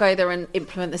 why not go there and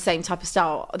implement the same type of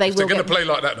style? If they're going to play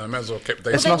like that, though, may as well keep.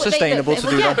 It's not sustainable to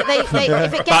do that.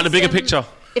 About the bigger picture.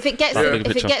 If it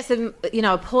gets them,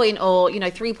 a point or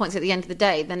 3 points at the end of the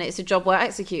day, then it's a job well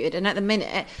executed. And at the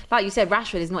minute, like you said,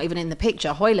 Rashford is not even in the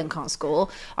picture. Hoyland can't score.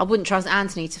 I wouldn't trust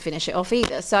Anthony to finish it off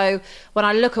either. So when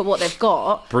I look at what they've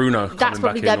got, Bruno, that's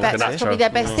probably their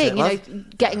best thing.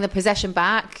 Getting the possession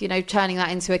back, turning that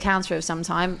into a counter of some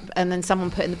time, and then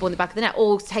someone putting the ball in the back of the net,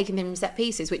 or taking them in set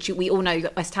pieces, which we all know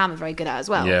West Ham are very good at as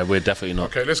well. Yeah, we're definitely not.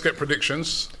 Okay, let's get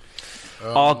predictions.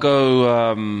 I'll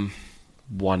go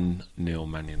 1-0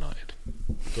 Man United.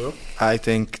 I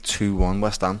think 2-1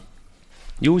 West Ham.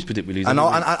 You always predict we lose. I know,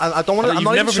 and I don't want to. I'm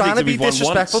not even trying to be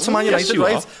disrespectful to Man United,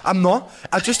 right? I'm not.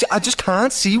 I just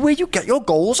can't see where you get your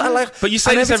goals. But you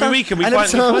say this every week, and we find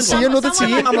I see another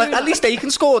team. I'm like, at least they can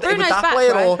score. Bruno's back,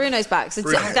 right? Bruno's back. So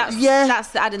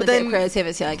that's adding a bit of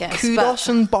creativity, I guess. Kudos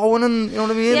and Bowen, and you know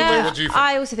what I mean. Yeah,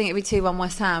 I also think it'd be 2-1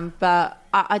 West Ham, but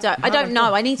I don't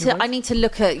know. I need to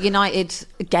look at United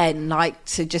again,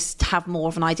 to just have more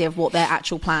of an idea of what their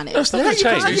actual plan is. It's not going to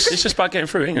change. It's just about getting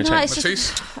through. It ain't going to change.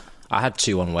 Matisse? I had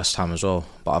 2-1 West Ham as well,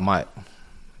 but I might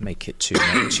make it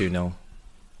 2-0.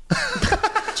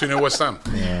 2-0 West Ham?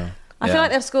 Yeah. I feel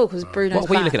like they've scored because Bruno's What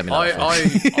were you looking at me like?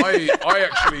 I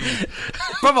actually...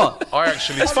 Brother!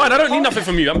 It's fine, I don't need nothing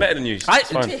from you. I'm better than you. It's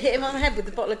fine. Hit him on the head with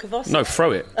the bottle of Kvass. No, throw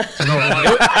it.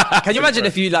 Can you imagine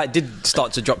if you did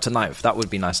start to drop to 9th? That would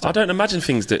be nice. I don't imagine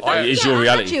things that is your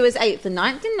reality. I had you as 8th and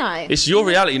 9th, didn't I? It's your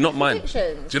reality, not mine.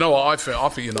 Do you know what I think? I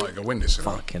think United can win this.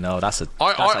 Fucking hell, that's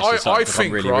I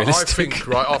think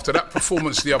after that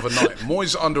performance the other night,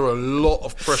 Moyes under a lot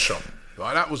of pressure.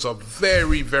 Right, that was a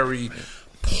very, very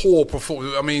poor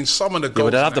performance. I mean, some of the goals.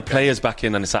 But they'll have the players back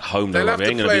in, and it's at home. They'll have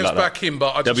the players back in,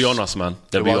 but they'll be on us, man.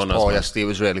 They'll be on us. Yesterday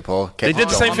was really poor. They did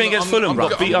the same thing against Fulham, bro.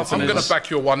 Beat up. I'm going to back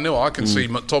your 1-0. I can see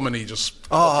McTominay just.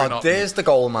 There's the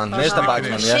goal, man. There's the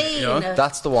bagsman. Yeah,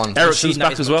 that's the one. Ericsson's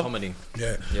back as well.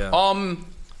 Yeah.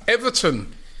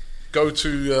 Everton go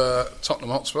to Tottenham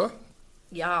Hotspur.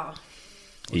 Yeah.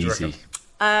 Easy.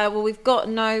 Well, we've got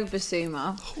no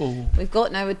Basuma. We've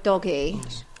got no Doggy.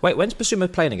 Wait, when's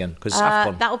Basuma playing again? Because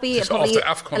AFCON. That will be probably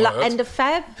after AFCON, end of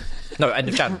Feb. No, end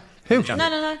of Jan. Who?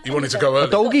 No. You wanted to go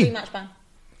early. Doggy. 3-match ban.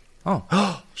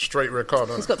 Oh. Straight red card.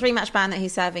 He's got 3-match ban that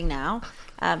he's serving now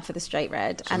for the straight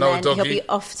red, so and then he'll be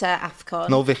off to AFCON.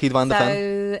 No Vicky van der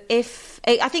Ven. So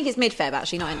I think it's mid-Feb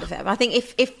actually, not end of Feb. I think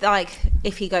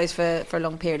if he goes for a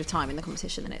long period of time in the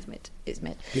competition, then it's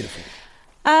mid. Beautiful.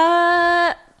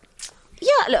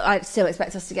 Yeah, look, I still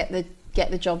expect us to get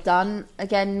the job done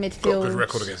again. Midfield. Got a good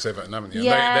record against Everton, haven't you?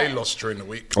 Yeah. They lost during the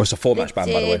week. Oh, it's a 4-match ban,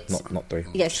 by the way, not 3.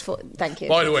 Yes, thank you.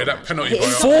 By the way, that penalty.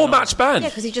 4-match ban. Yeah,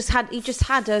 because he just had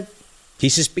a.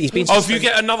 He's been. Oh, if you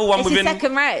get another one within his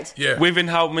second red. Yeah. Within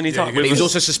how many times? He was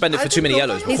also suspended for too many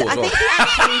yellows before as well.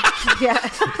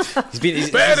 He's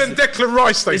better than Declan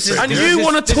Rice, they say. And you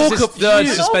want to talk of the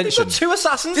suspension? Two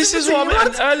assassins. This is what I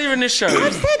mean. Earlier in this show, I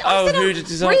said who did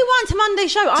design? Rewind to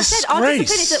Monday's show. I said our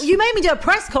discipline. You made me do a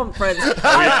press conference.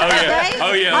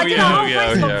 I did a whole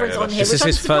press conference on here, which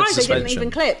I'm surprised they didn't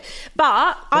even clip.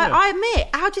 But I admit,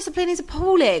 our discipline is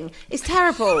appalling. It's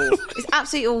terrible. It's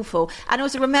absolutely awful. And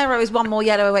also, Romero is one more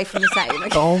yellow away from the same.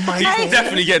 Oh my God! He's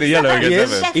definitely getting a yellow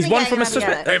against Everton. He's one from a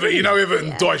suspension.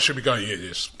 Everton Dyche should be going.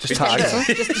 Just tag.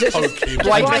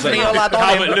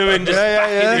 Calvert-Lewin.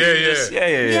 Yeah.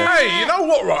 Hey, you know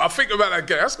what? Right, I think about that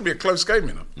game. That's gonna be a close game,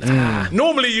 you know.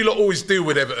 Normally, you lot always deal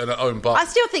with Everton at home, but I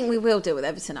still think we will deal with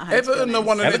Everton at home. Everton are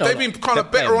one of they've been kind of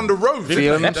better on the road. They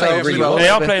are playing well.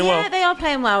 Yeah, they are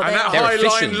playing well. And that high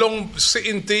line, long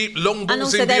sitting deep, long balls and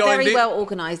also in behind it. they're very well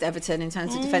organised, Everton, in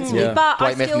terms of defensively. But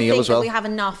I still think that we have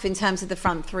enough in terms of the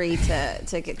front three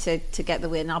to get the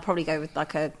win. I'll probably go with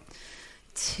like a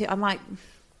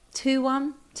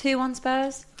 2-1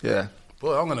 Spurs. Yeah.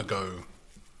 Well, I'm going to go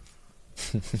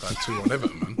 2-1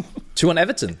 Everton, man. 2-1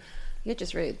 Everton? You're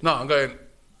just rude. No, I'm going...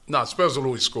 No, Spurs will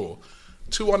always score.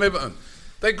 2-1 Everton.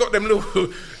 They've got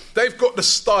the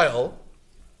style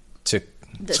to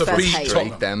beat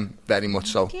Tottenham. Them very much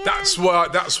so. Yeah. That's why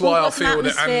I feel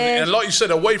that. And like you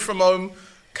said, away from home,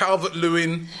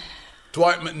 Calvert-Lewin,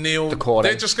 Dwight McNeil,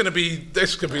 they're just going to be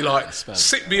like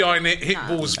sit behind it, hit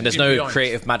balls. And there's no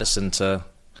creative Madison to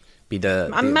be the.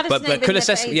 But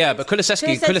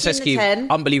Kulusevski,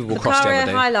 unbelievable cross the other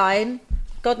day. High line.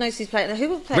 God knows who's playing. Who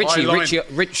will play? Richie. I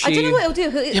don't know what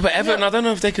he'll do. Yeah, but Everton, I don't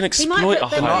know if they can exploit a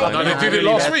high line. No, they did it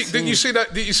last week. Didn't you see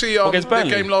that? Did you see the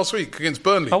game last week against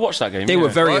Burnley? I watched that game. They were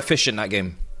very efficient that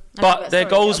game. But their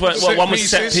goals were one was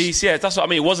set piece. Yeah, that's what I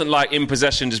mean. It wasn't like in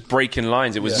possession, just breaking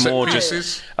lines. It was more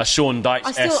just a Sean Dyche.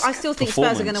 I still think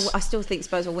Spurs are going to. I still think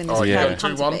Spurs will win this game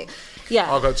comfortably.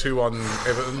 Yeah, I'll go 2-1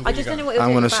 Everton. I just don't know what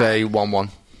I'm going to say 1-1.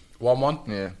 1-1.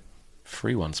 Yeah.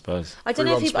 3-1 Spurs. I don't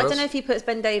know if he puts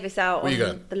Ben Davis out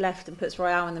on the left and puts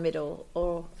Royale in the middle,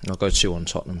 or I'll go 2-1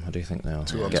 Tottenham. I do think they'll.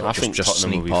 I think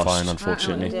Tottenham will be fine,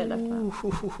 unfortunately.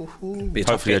 Be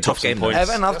a tough game.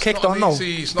 Everton have kicked on though.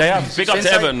 They have big up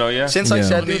to Everton though, yeah. Since I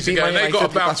said they've got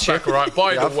to bounce back, right?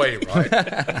 By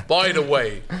the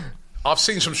way, I've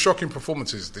seen some shocking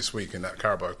performances this week in that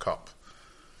Carabao Cup,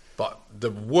 but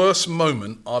the worst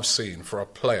moment I've seen for a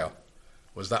player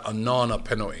was that Onana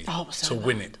penalty to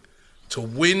win it. To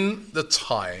win the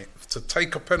tie, to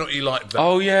take a penalty like that.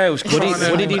 Oh, yeah. It was what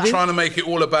did he do? Trying to make it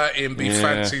all about him, be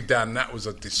fancied down. That was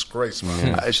a disgrace,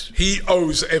 man. He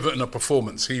owes Everton a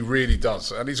performance. He really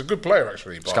does. And he's a good player,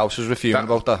 actually. Scouse was refusing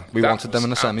about that. We wanted them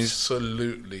in the semis.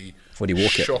 Absolutely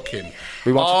shocking.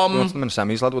 We wanted them in the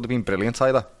semis, lad. Would have been brilliant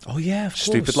either. Oh, yeah, of course.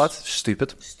 Stupid, lad.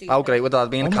 Stupid. How great would that have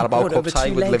been? A Carabao Cup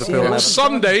tie with Liverpool and Everton.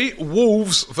 Sunday,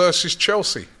 Wolves versus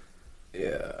Chelsea.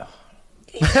 Yeah.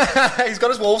 He's got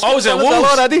his Wolves. Oh, is it Wolves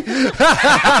already?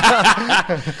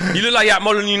 You look like you're at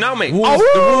Molyneux now, mate. Who would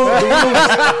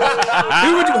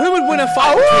win a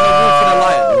fight between a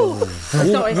wolf and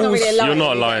a lion? It's not really a lion. You're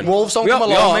not a lion. Wolves don't come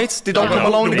alone, mate. They don't come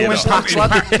alone. They go in packs,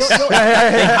 lad.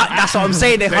 That's what I'm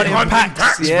saying. They hunt in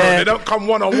packs. Bro. They don't come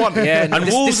one-on-one. Yeah, and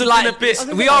Wolves are a bit.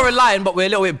 We are a lion, but we're a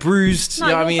little bit bruised. No,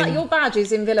 you know what I mean? Your badge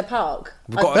is in Villa Park.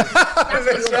 That's what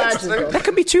your badge is on. There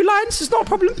can be two lions. It's not a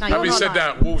problem. Having said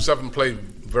that, Wolves haven't played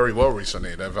very well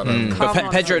recently. They've had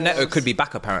but Pedro Neto could be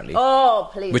back apparently. Oh,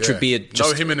 please! Which would be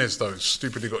no Jimenez though.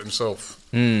 Stupidly got himself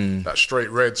that straight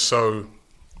red. So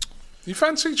you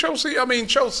fancy Chelsea? I mean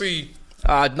Chelsea.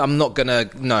 I'm not gonna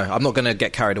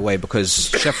get carried away because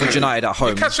Sheffield United at home.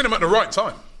 You're catching them at the right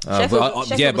time. Sheffield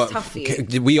was tough for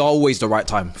you. We are always the right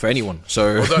time for anyone.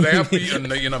 So although they have beaten,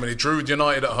 they drew with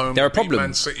United at home. They're a problem.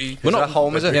 Man City. We're not at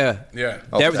home, is it? Yeah.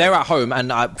 They're at home,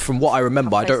 and from what I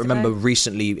remember, I don't remember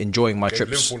recently enjoying my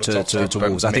trips to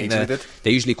Wolves. I think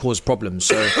they usually cause problems.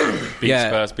 So beat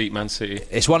Spurs, beat Man City.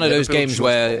 It's one of those games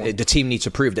where the team needs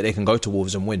to prove that they can go to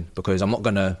Wolves and win, because I'm not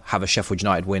going to have a Sheffield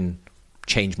United win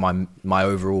change my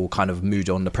overall kind of mood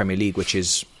on the Premier League, which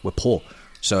is we're poor.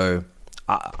 So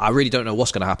I really don't know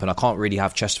what's going to happen. I can't really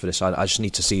have chest for this. I just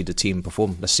need to see the team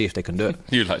perform. Let's see if they can do it.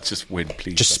 You just win,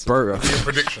 please. Just bro. Your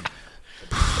prediction.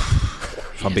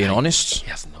 If I'm being honest,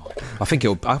 yes, no. I think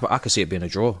I could see it being a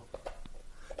draw.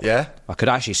 Yeah, I could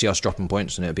actually see us dropping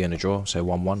points and it being a draw. So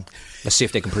 1-1. Let's see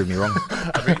if they can prove me wrong.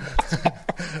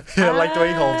 Yeah, like the way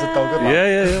he holds it, though.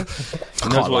 Yeah. I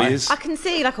can't lie. I can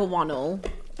see like a 1-1,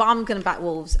 but I'm going to back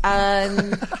Wolves.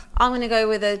 I'm going to go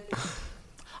with a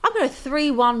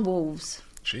 3-1 Wolves.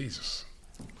 Jesus.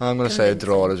 I'm going to say a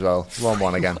draw as well.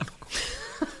 1-1 again.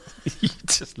 You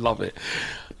just love it.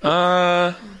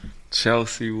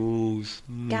 Chelsea Wolves.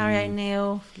 Gary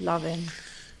O'Neill, love him.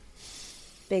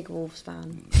 Big Wolves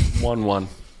fan. 1-1.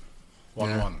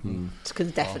 1-1.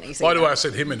 Could definitely see. By the way, I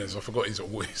said Jimenez. I forgot he's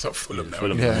at Fulham now.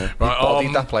 Yeah. Right,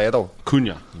 Bodied that player though.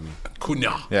 Cunha.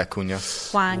 Yeah,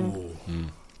 Cunha. Wang.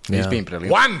 He's been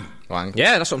brilliant. Wang.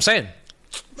 Yeah, that's what I'm saying.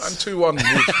 And 2-1.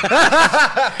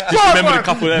 Just remember the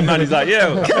couple there, man. He's like,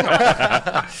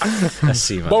 yeah. Let's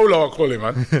see, man. Bolo, I call him,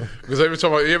 man. Because every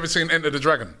time you ever seen Enter the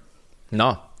Dragon?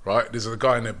 No. Right? There's a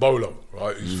guy in there, Bolo,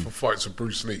 right? Who fights with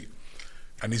Bruce Lee.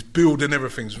 And his build and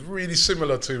everything's really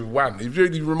similar to Wan. He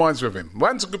really reminds me of him.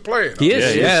 Wan's a good player. He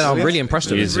is, I'm really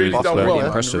impressed with him. He's really done well.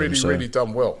 Really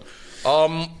done well.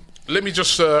 Let me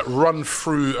just run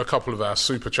through a couple of our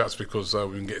super chats because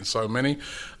we've been getting so many.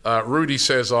 Rudy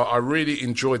says, I really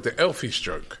enjoyed the Elfies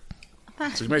joke.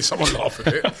 So you made someone laugh at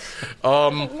it.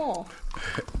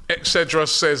 Excedra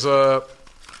says,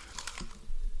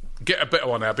 get a better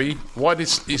one, Abby. He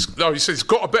says he's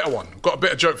got a better one. Got a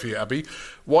better joke for you, Abby.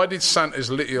 Why did Santa's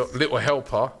little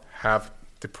helper have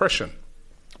depression?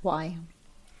 Why?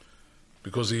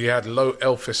 because he had low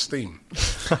elf-esteem.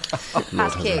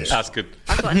 That's cute. That's good.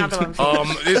 I've got another one for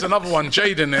you. There's another one.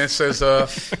 Jaden there says,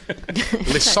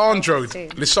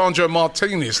 Lisandro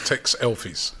Martinez takes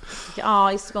Elfies. Oh,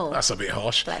 he's small. That's a bit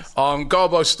harsh. Bless.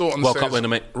 Garbo Staunton World says, Cup winner,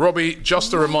 mate. Robbie,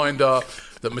 just a reminder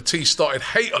that Matisse started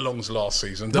hate-alongs last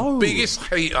season. The biggest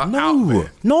hater out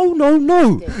there. No.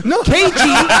 KG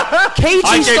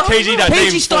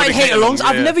started hate-alongs. Yeah.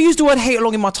 I've never used the word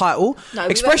hate-along in my title. No,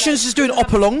 Expressions is doing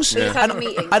op-alongs.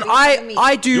 And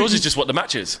I do... Yours is just what the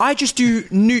match is. I just do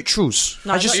neutrals.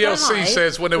 No, ELC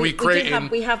says, when are we creating...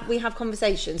 We have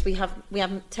conversations. We have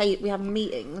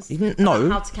meetings. No.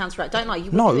 About how to counteract. Don't lie.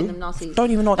 You were doing them last season. Don't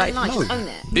even know that. Don't lie. No. Just own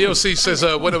it. ELC says,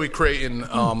 when are we creating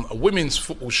a women's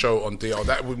football show on DR?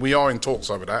 That we are in talks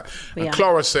over that. And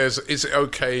Clara says, is it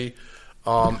okay?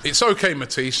 It's okay,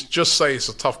 Matisse. Just say it's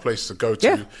a tough place to go to.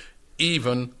 Yeah.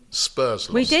 Even Spurs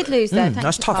lost We did lose there. Thank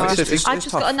that's you, tough. Clara. It's I've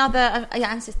just tough. got another.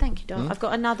 Anne says, thank you, Don. I've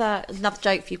got another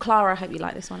joke for you, Clara. I hope you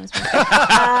like this one as well.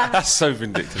 That's so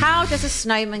vindictive. How does a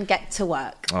snowman get to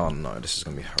work? Oh, no. This is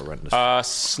going to be horrendous.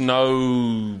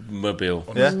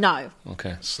 Snowmobile. Yeah. No.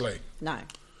 Okay. Slay. No.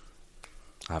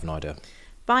 I have no idea.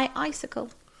 By icicle.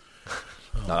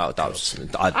 No, that was...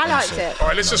 I liked it. All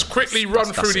right, let's just quickly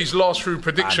run through these last few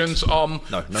predictions. No,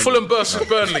 Fulham versus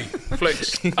Burnley.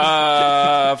 Flex. Fulham.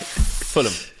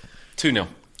 2-0.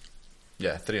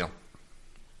 Yeah, 3-0.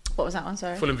 What was that one?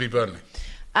 Sorry. Fulham v Burnley.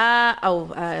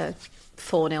 4-0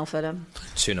 Fulham.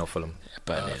 2-0 Fulham.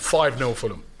 5-0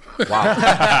 Fulham.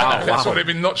 Wow. That's what they've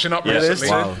been notching up recently.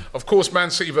 Wow. Of course,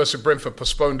 Man City versus Brentford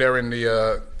postponed there in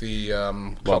the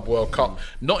Club World Cup.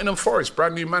 Nottingham Forest,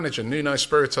 brand new manager, Nuno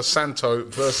Espirito Santo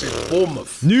versus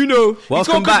Bournemouth. Nuno, He's got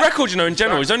welcome a good back. record, in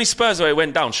general. He's only Spurs where he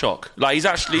went down. Shock. He's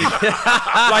actually got a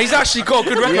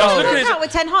good record. Would you go out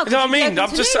with Ten Hag? You know what I mean? Would you be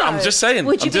open to I'm just saying.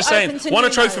 Would you I'm just be saying. open to Won a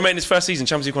Nuno? trophy, mate, in his first season,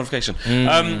 Champions League qualification.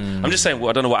 I'm just saying. Well,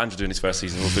 I don't know what Andrew doing in his first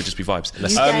season. Or if it would just be vibes.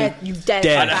 You dead.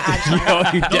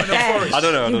 I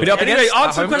don't know. Anyway,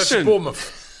 answer the question.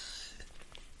 Bournemouth.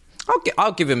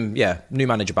 I'll give him, new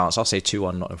manager bounce. I'll say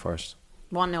 2-1 Nottingham Forest.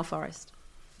 1-0 Forest.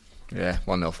 Yeah,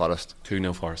 1-0 Forest.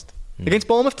 2-0 Forest. Against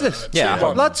Bournemouth, this? Yeah.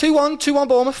 2-1. Lad, 2-1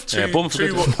 Bournemouth. Yeah, Bournemouth.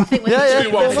 Two- I think we're Yeah,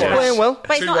 2-1 Bournemouth Forest. playing well.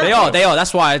 But it's not They are.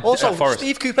 That's why... Also, Forest.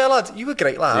 Steve Cooper, lad, you were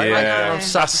great, lad. Yeah, I'm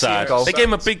that's sad. Goal. They gave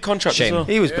him a big contract Shame. as well.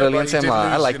 He was brilliant, but he him, did lad.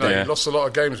 I lose, liked He it. lost a lot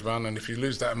of games, man, and if you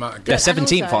lose that amount of They're games,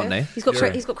 17th, aren't they? He's got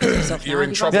Christmas off now. you're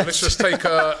in trouble. Let's just take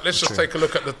a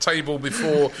look at the table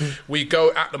before we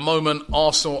go. At the moment,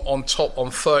 Arsenal on top on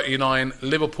 39,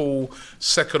 Liverpool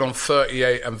second on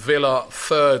 38, and Villa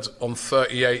third on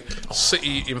 38.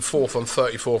 City in fourth on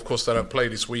 34. Of course, they don't play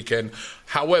this weekend.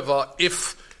 However,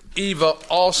 if either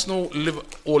Arsenal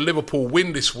or Liverpool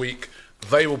win this week,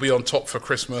 they will be on top for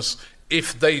Christmas.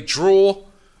 If they draw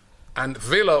and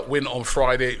Villa win on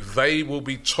Friday, they will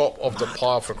be top of the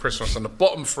pile for Christmas. And the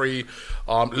bottom three,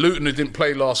 Luton, who didn't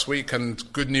play last week, and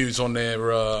good news on their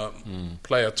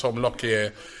player Tom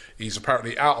Lockyer. He's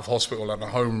apparently out of hospital and a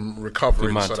home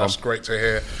recovery, so that's great to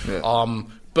hear. Yeah.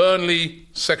 Burnley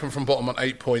second from bottom on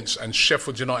 8 points, and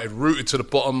Sheffield United rooted to the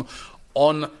bottom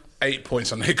on 8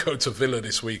 points, and they go to Villa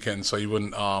this weekend, so you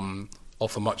wouldn't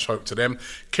offer much hope to them.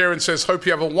 Kieran says, hope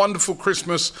you have a wonderful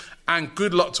Christmas and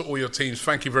good luck to all your teams.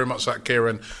 Thank you very much for that,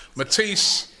 Kieran.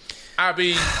 Matisse,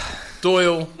 Abby,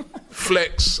 Doyle,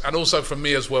 Flex, and also from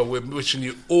me as well, we're wishing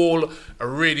you all a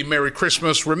really Merry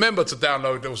Christmas. Remember to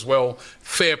download as well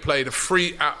Fair Play, the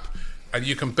free app, and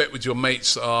you can bet with your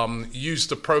mates. Use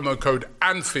the promo code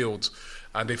Anfield.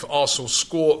 And if Arsenal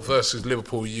score versus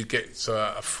Liverpool, you get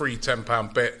a free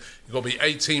 £10 bet. You've got to be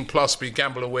 18 plus, be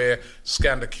gamble aware,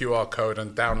 scan the QR code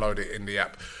and download it in the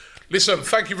app. Listen,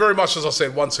 thank you very much, as I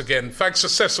said, once again. Thanks to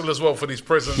Cecil as well for these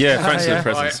presents. Yeah, thanks for the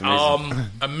presents. Right,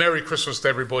 a Merry Christmas to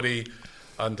everybody.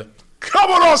 And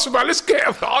come on, Arsenal, man, let's get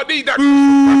it. I need that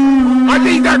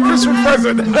Christmas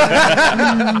present.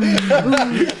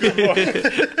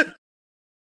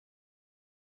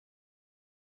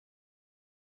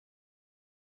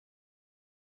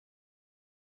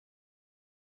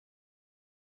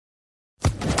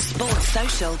 Sports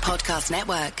Social Podcast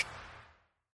Network.